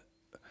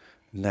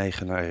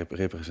neigen naar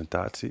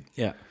representatie.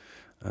 Ja,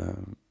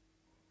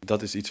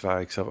 Dat is iets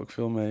waar ik zelf ook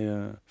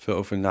veel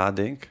over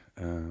nadenk.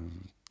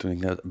 Toen ik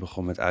net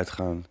begon met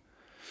uitgaan,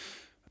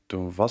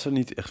 toen was er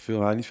niet echt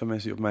waren niet veel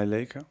mensen die op mij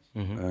leken.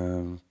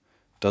 mhm.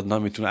 Dat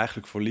nam je toen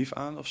eigenlijk voor lief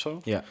aan of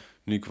zo. Ja,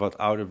 Nu ik wat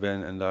ouder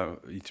ben en daar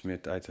iets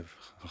meer tijd heb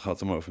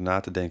gehad om over na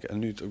te denken, en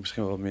nu het ook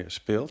misschien wel wat meer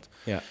speelt,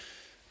 ja.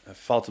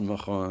 valt het me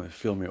gewoon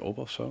veel meer op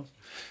of zo.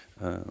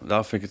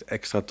 Daarom vind ik het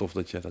extra tof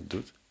dat jij dat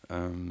doet.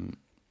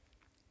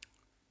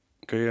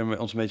 Kun je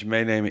ons een beetje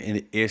meenemen in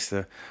de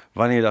eerste...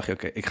 Wanneer dacht je,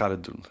 oké, ik ga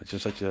dit doen?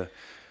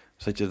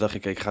 Dacht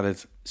je, ik ga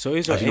dit...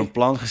 Sowieso Had je een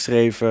plan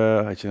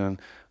geschreven? Had je een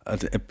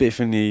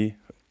epiphany?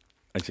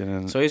 Had je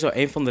een... Sowieso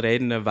een van de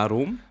redenen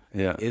waarom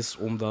Ja. is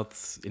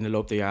omdat in de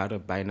loop der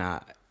jaren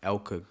bijna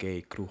elke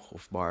gay kroeg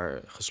of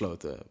bar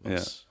gesloten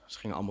was. Ze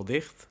gingen allemaal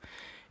dicht.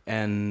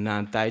 En na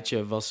een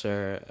tijdje was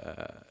er...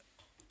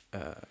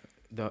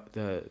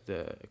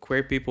 de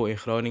queer people in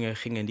Groningen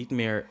gingen niet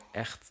meer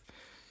echt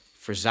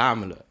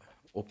verzamelen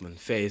op een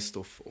feest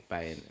of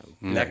bij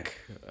een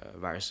plek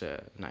waar ze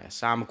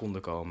samen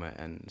konden komen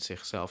en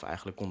zichzelf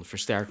eigenlijk konden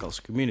versterken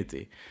als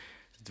community.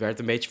 Het werd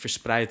een beetje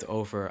verspreid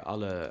over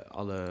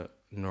alle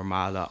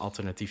normale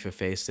alternatieve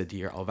feesten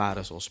die er al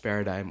waren, zoals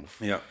Paradigm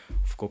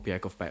of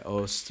Kopjek of bij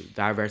Oost.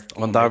 Daar werd het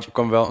Want daar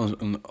kwam wel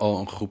al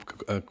een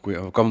groep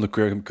queer... kwam de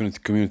queer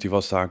community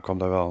was daar, kwam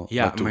daar wel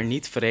ja, naartoe. maar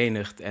niet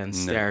verenigd en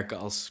sterk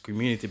als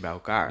community bij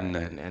elkaar.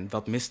 Nee. En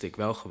dat miste ik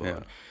wel gewoon.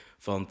 Ja.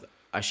 Want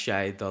als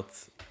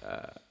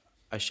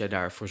jij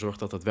daarvoor zorgt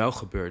dat dat wel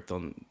gebeurt,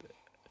 dan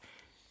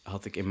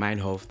had ik in mijn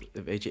hoofd...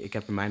 Weet je, ik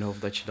heb in mijn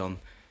hoofd dat je dan...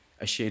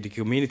 Als je de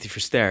community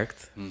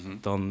versterkt,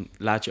 dan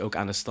laat je ook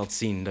aan de stad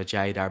zien dat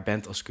jij daar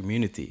bent als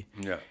community.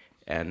 Ja.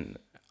 En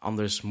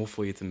anders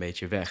moffel je het een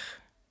beetje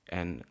weg.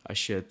 En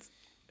als je het...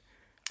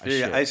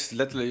 Je eist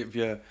letterlijk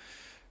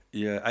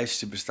je eist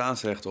je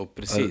bestaansrecht op.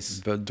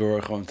 Precies.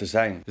 Door gewoon te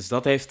zijn. Dus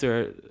dat heeft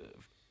er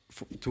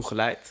toe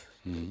geleid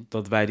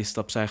dat wij die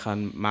stap zijn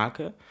gaan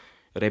maken.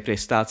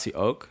 Representatie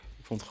ook.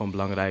 Ik vond het gewoon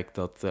belangrijk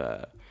dat...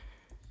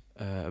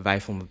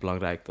 wij vonden het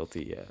belangrijk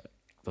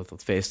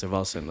dat feest er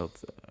was en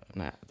dat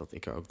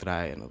ik er ook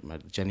draai en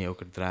dat Jenny ook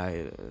er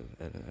draai.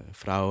 Een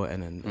vrouw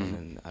en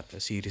een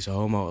Syrische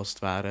homo als het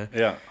ware.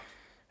 Ja.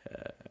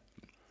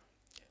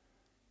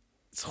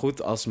 Het is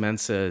goed als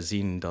mensen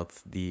zien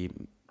dat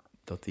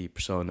die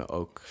personen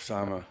ook...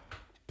 Samen.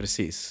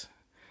 Precies.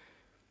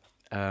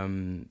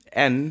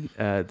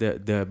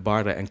 De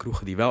barren en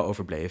kroegen die wel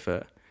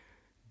overbleven,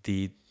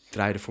 die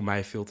draaiden voor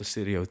mij veel te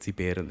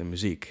stereotyperende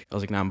muziek.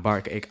 Als ik naar een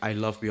bar keek, I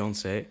love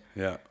Beyoncé,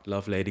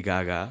 love Lady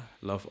Gaga,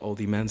 love al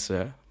die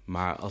mensen.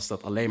 Maar als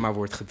dat alleen maar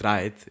wordt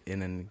gedraaid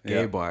in een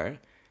gay bar,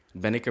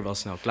 ben ik er wel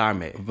snel klaar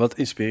mee. Wat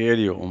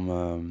inspireerde je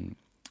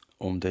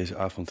om deze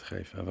avond te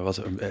geven?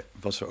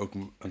 Was er ook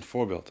een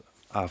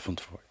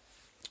voorbeeldavond voor je?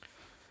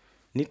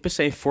 Niet per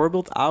se een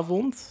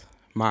voorbeeldavond,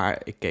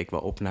 maar ik keek wel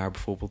op naar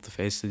bijvoorbeeld de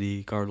feesten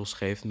die Carlos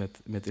geeft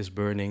met Is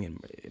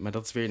Burning. Maar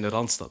dat is weer in de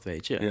Randstad,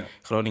 weet je. Ja.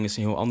 Groningen is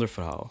een heel ander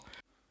verhaal.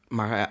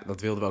 Maar ja,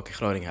 dat wilden we ook in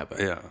Groningen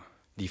hebben. Ja.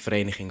 Die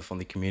vereniging van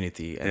die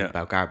community en Ja.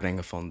 bij elkaar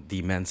brengen van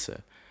die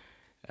mensen.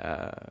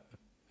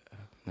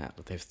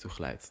 Dat heeft ertoe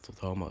geleid tot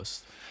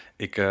homo's.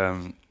 Ik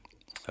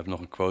heb nog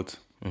een quote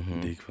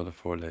die ik wilde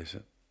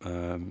voorlezen.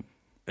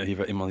 Hier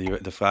werd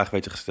iemand de vraag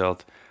werd je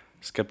gesteld.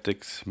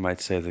 Skeptics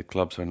might say that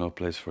clubs are no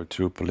place for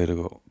true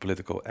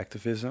political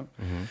activism.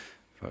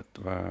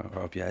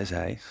 Waarop jij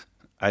zei...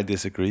 I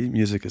disagree.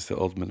 Music is the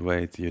ultimate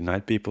way to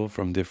unite people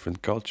from different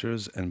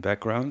cultures and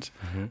backgrounds.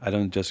 I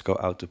don't just go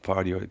out to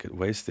party or get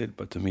wasted,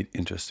 but to meet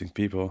interesting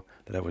people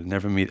that I would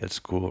never meet at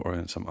school or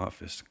in some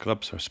office.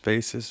 Clubs are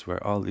spaces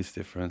where all these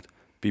different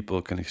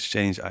people can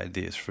exchange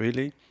ideas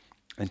freely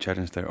and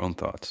challenge their own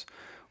thoughts,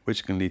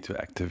 which can lead to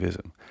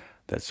activism.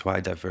 That's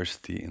why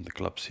diversity in the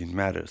club scene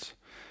matters.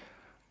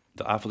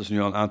 De avond is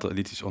nu al een aantal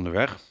edities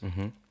onderweg.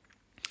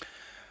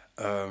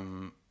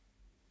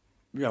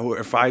 Hoe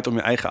ervaar je het om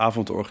je eigen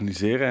avond te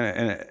organiseren?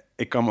 En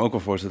ik kan me ook wel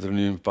voorstellen dat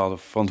er nu een bepaalde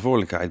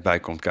verantwoordelijkheid bij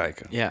komt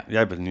kijken. Ja.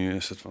 Jij bent nu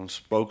een soort van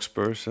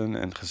spokesperson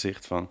en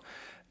gezicht van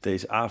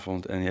deze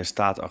avond. En jij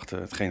staat achter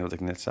hetgeen wat ik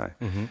net zei.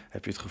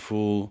 Heb je het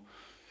gevoel...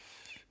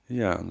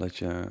 Ja,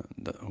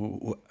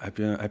 heb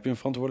je een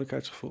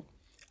verantwoordelijkheidsgevoel?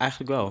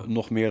 Eigenlijk wel.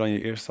 Nog meer dan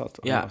je eerst had?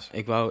 Ja,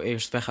 ik wou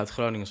eerst weg uit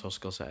Groningen, zoals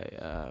ik al zei.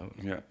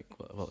 Ja.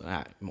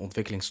 Mijn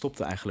ontwikkeling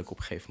stopte eigenlijk op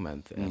een gegeven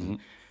moment.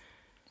 En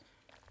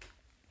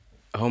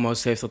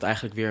homo's heeft dat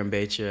eigenlijk weer een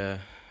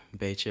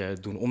beetje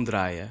doen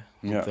omdraaien.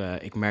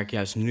 Want ik merk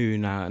juist nu,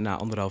 na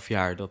 1,5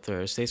 jaar... dat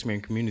er steeds meer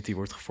een community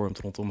wordt gevormd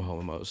rondom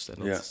homo's.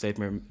 En dat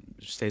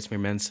steeds meer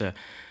mensen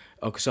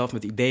ook zelf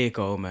met ideeën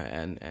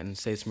komen... en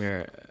steeds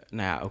meer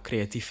ook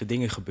creatieve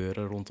dingen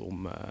gebeuren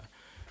rondom...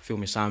 veel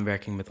meer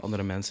samenwerking met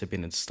andere mensen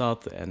binnen de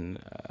stad. En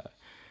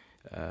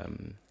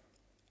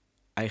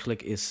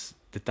eigenlijk is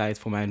de tijd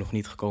voor mij nog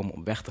niet gekomen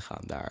om weg te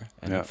gaan daar.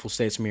 En ik voel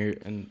steeds meer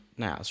een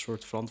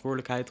soort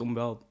verantwoordelijkheid om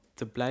wel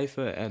te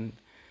blijven... en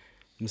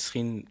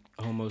misschien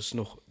homo's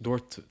nog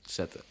door te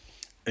zetten.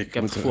 Ik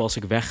heb het gevoel als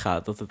ik wegga,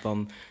 dat het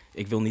dan...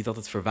 Ik wil niet dat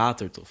het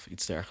verwatert of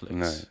iets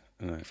dergelijks.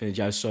 Nee. Ik vind het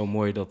juist zo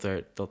mooi dat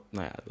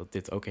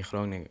dit ook in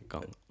Groningen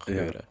kan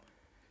gebeuren.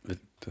 Ja.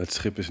 Het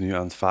schip is nu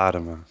aan het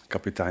varen, maar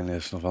kapitein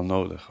is nog wel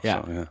nodig.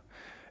 Ja. Zo, ja.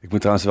 Ik moet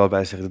trouwens wel bij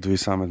zeggen, dat doe je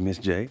samen met Miss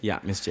J. Ja,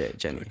 Miss J,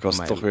 Jenny. Ik was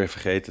het toch weer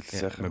vergeten te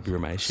zeggen. Mijn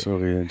buurmeisje.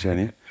 Sorry,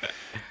 Jenny.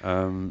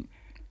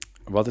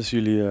 Wat is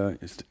jullie...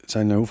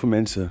 hoeveel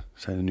mensen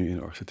zitten nu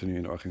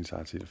in de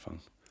organisatie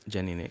ervan?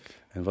 Jenny en ik.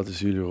 En wat is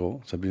jullie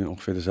rol? Hebben jullie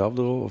ongeveer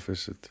dezelfde rol of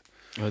is het...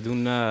 We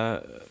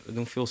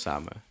doen veel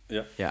samen.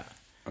 Ja.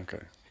 Oké.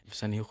 We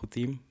zijn een heel goed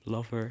team.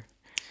 Lover.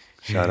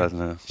 Shout-out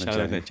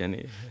naar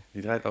Jenny.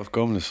 Die draait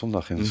afkomende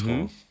zondag in de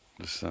school.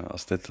 Dus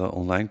als dit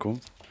online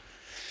komt...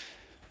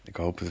 Ik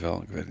hoop het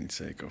wel. Ik weet niet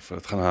zeker of we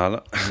het gaan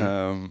halen.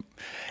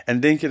 En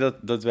denk je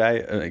dat wij...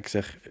 ik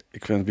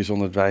vind het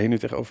bijzonder dat wij hier nu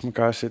tegenover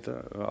elkaar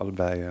zitten. We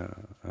allebei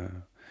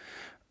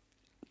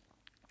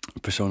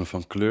personen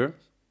van kleur...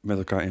 met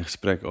elkaar in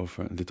gesprek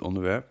over dit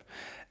onderwerp.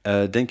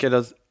 Denk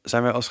jij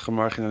zijn wij als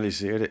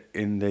gemarginaliseerden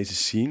in deze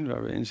scene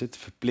waar we in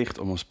zitten... verplicht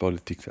om ons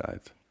politiek te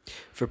uiten?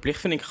 Verplicht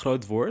vind ik een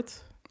groot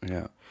woord.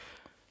 Ja.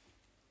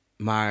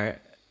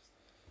 Maar...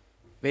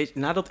 Weet je,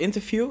 na dat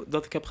interview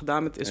dat ik heb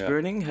gedaan met Is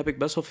Burning... heb ik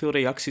best wel veel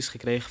reacties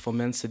gekregen van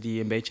mensen...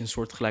 die een beetje een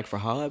soortgelijk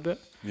verhaal hebben.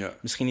 Ja.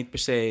 Misschien niet per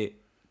se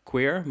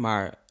queer,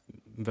 maar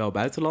wel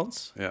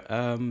buitenlands.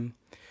 Ja.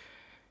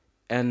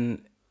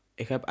 En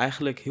ik heb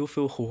eigenlijk heel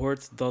veel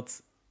gehoord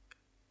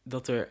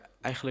dat er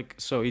eigenlijk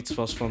zoiets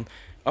was van...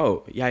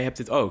 Oh, jij hebt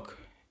dit ook.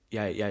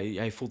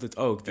 Jij voelt dit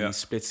ook. Die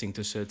splitsing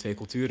tussen 2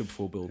 culturen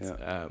bijvoorbeeld.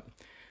 Ja.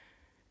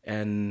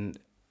 En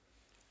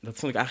dat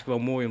vond ik eigenlijk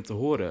wel mooi om te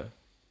horen...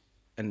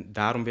 En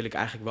daarom wil ik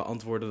eigenlijk wel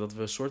antwoorden dat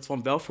we een soort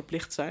van wel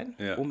verplicht zijn...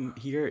 om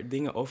hier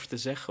dingen over te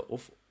zeggen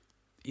of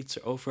iets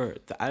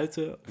erover te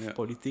uiten... of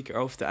politiek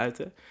erover te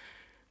uiten.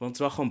 Want het is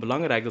wel gewoon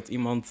belangrijk dat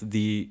iemand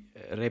die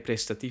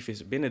representatief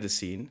is binnen de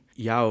scene...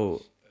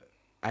 jou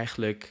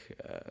eigenlijk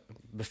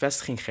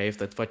bevestiging geeft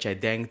dat wat jij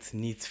denkt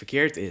niet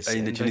verkeerd is.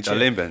 En dat je niet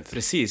alleen bent.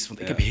 Precies, want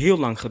ik heb heel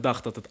lang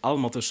gedacht dat het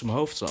allemaal tussen mijn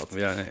hoofd zat.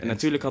 En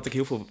natuurlijk had ik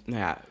heel veel...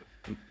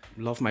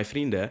 love mijn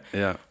vrienden.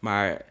 Ja.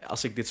 Maar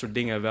als ik dit soort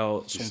dingen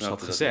wel soms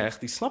had gezegd...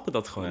 die snappen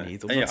dat gewoon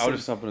niet. En je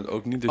ouders snappen het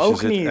ook niet. Dus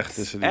ook je zit niet. Echt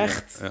tussen die...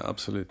 Echt. Ja,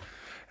 absoluut.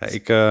 Ja,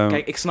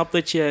 Kijk, ik snap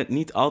dat je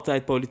niet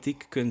altijd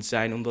politiek kunt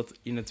zijn... omdat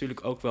je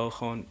natuurlijk ook wel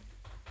gewoon...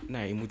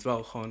 je moet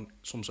wel gewoon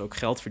soms ook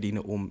geld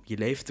verdienen... om je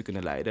leven te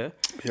kunnen leiden.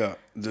 Ja,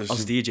 dus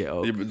als DJ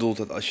ook. Je bedoelt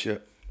dat als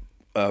je...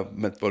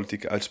 met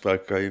politieke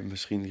uitspraken kan je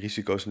misschien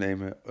risico's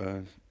nemen...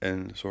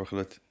 en zorgen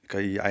dat...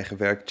 kan je eigen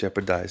werk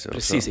jeopardizen.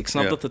 Precies, ik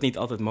snap dat het niet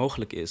altijd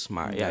mogelijk is...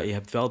 maar je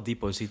hebt wel die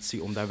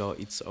positie om daar wel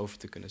iets over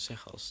te kunnen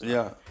zeggen.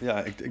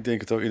 Ik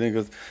denk het ook. Ik denk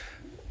dat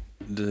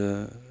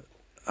de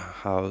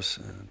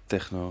house,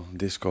 techno,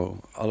 disco...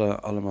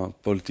 allemaal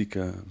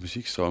politieke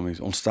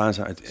muziekstromingen ontstaan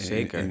zijn uit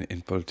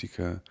in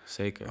politieke...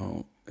 Zeker.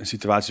 In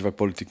situaties waar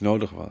politiek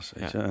nodig was.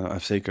 Weet je?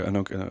 En zeker en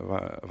ook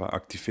waar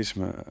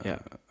activisme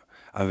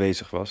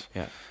aanwezig was.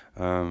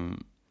 Ja.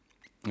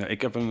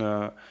 Ik heb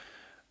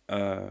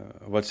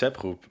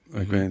WhatsApp-groep.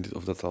 Ik weet niet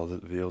of dat al de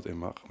wereld in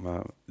mag,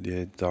 maar die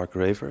heet Dark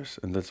Ravers.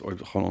 En dat is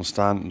ooit gewoon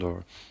ontstaan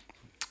door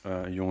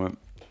een jongen,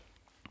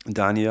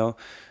 Daniel,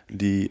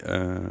 die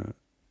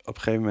op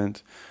een gegeven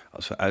moment,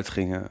 als we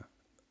uitgingen,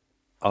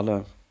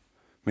 alle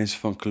mensen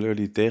van kleur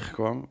die hij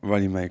tegenkwam, waar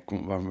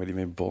hij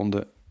mee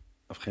bonden, op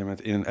een gegeven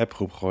moment in een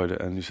appgroep gooide.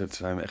 En nu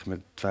zijn we echt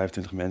met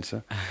 25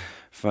 mensen.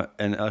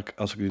 En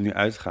als ik er nu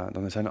uitga,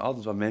 dan zijn er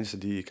altijd wel mensen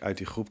die ik uit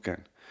die groep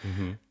ken.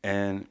 Mhm.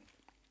 En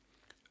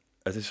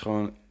het is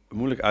gewoon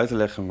moeilijk uit te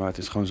leggen, maar het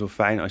is gewoon zo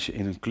fijn als je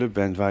in een club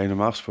bent waar je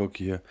normaal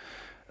gesproken je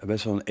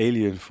best wel een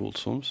alien voelt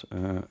soms.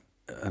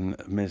 En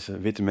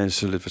witte mensen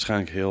zullen het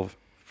waarschijnlijk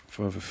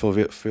voor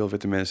veel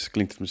witte mensen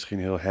klinkt het misschien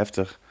heel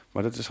heftig,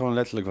 maar dat is gewoon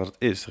letterlijk wat het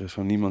is. Er is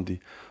gewoon niemand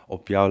die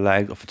op jou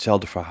lijkt of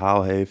hetzelfde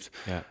verhaal heeft.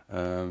 Ja.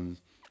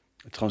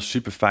 Het is gewoon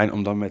super fijn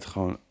om dan met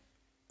gewoon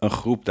een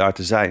groep daar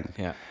te zijn.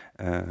 Ja.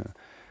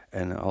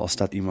 En al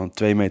staat iemand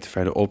 2 meter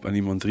verderop en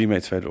iemand 3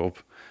 meter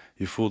verderop,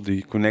 je voelt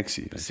die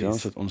connectie. Weet je wel?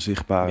 Dat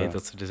onzichtbare. Weet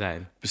dat ze er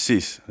zijn.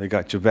 Precies, they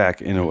got your back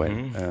in a way.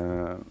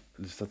 Mhm.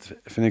 Dus dat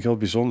vind ik heel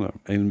bijzonder.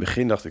 In het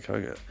begin dacht ik,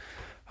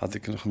 had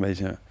ik nog een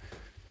beetje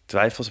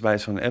twijfels bij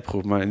zo'n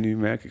appgroep, maar nu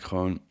merk ik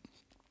gewoon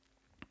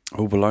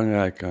hoe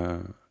belangrijk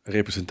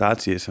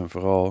representatie is en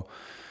vooral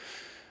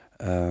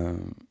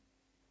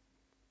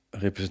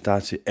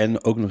representatie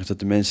en ook nog eens dat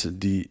de mensen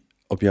die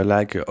op jou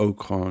lijken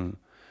ook gewoon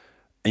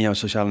in jouw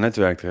sociale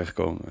netwerk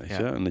terechtkomen, weet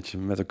je? En dat je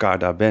met elkaar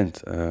daar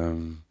bent.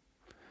 En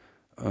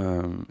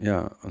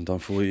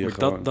dan voel je je Maar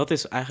gewoon... dat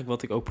is eigenlijk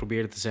wat ik ook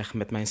probeerde te zeggen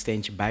met mijn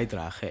steentje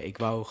bijdragen. Ik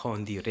wou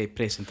gewoon die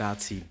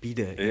representatie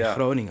bieden in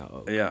Groningen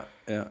ook. Ja.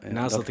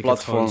 Naast dat ik het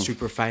gewoon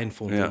super fijn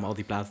vond om al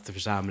die platen te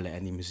verzamelen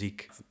en die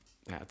muziek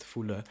te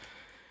voelen.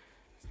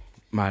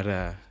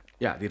 Maar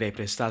die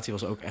representatie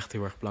was ook echt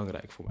heel erg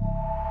belangrijk voor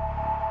me.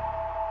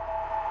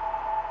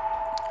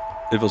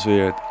 Dit was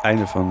weer het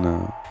einde van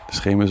de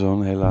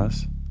Schemerzone,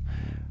 helaas.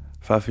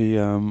 Favi,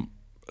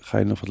 ga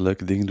je nog wat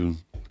leuke dingen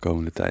doen de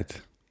komende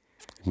tijd?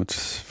 Ik moet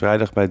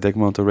vrijdag bij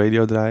Dekmantel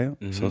Radio draaien,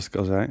 zoals ik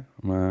al zei.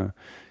 Maar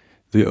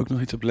doe je ook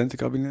nog iets op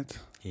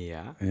Lentekabinet?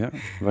 Ja. Ja?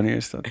 Wanneer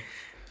is dat?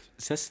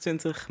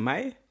 26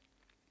 mei?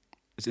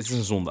 Dus het is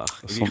een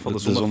zondag. In ieder geval de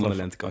zondag van de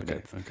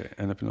Lentekabinet. Oké.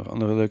 En heb je nog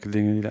andere leuke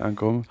dingen die er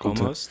aankomen?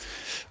 Almost.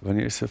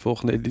 Wanneer is de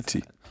volgende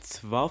editie?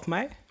 12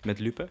 mei met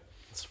Lupe.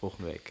 Dat is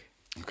volgende week.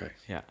 Oké.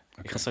 Ja.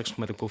 Ik ga straks nog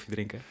met een koffie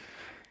drinken.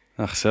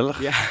 Nou,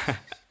 gezellig. Ja.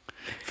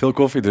 Veel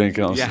koffie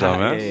drinken in Amsterdam,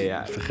 hè?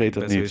 Ja. Vergeet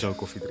dat niet. Ik ben sowieso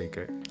koffie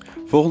drinken.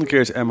 Volgende keer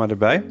is Emma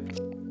erbij.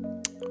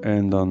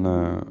 En dan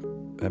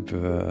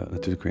hebben we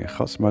natuurlijk weer een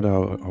gast, maar daar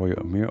hoor je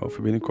ook meer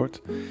over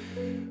binnenkort.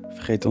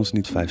 Vergeet ons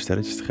niet 5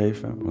 sterretjes te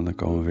geven, want dan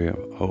komen we weer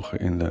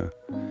hoger in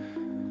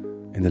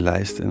de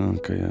lijst. En dan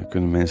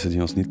kunnen mensen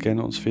die ons niet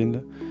kennen ons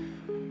vinden.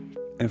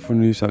 En voor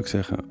nu zou ik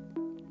zeggen,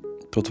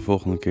 tot de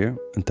volgende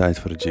keer. Een tijd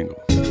voor de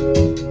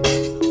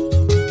jingle.